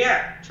yourself. But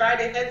yeah, tried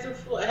to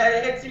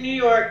head to New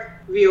York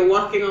via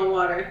walking on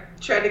water.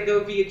 Tried to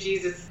go via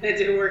Jesus. It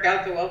didn't work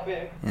out too well for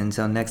him.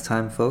 Until next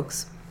time,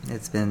 folks,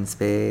 it's been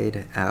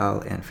Spade, Al,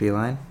 and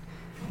Feline.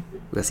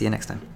 We'll see you next time.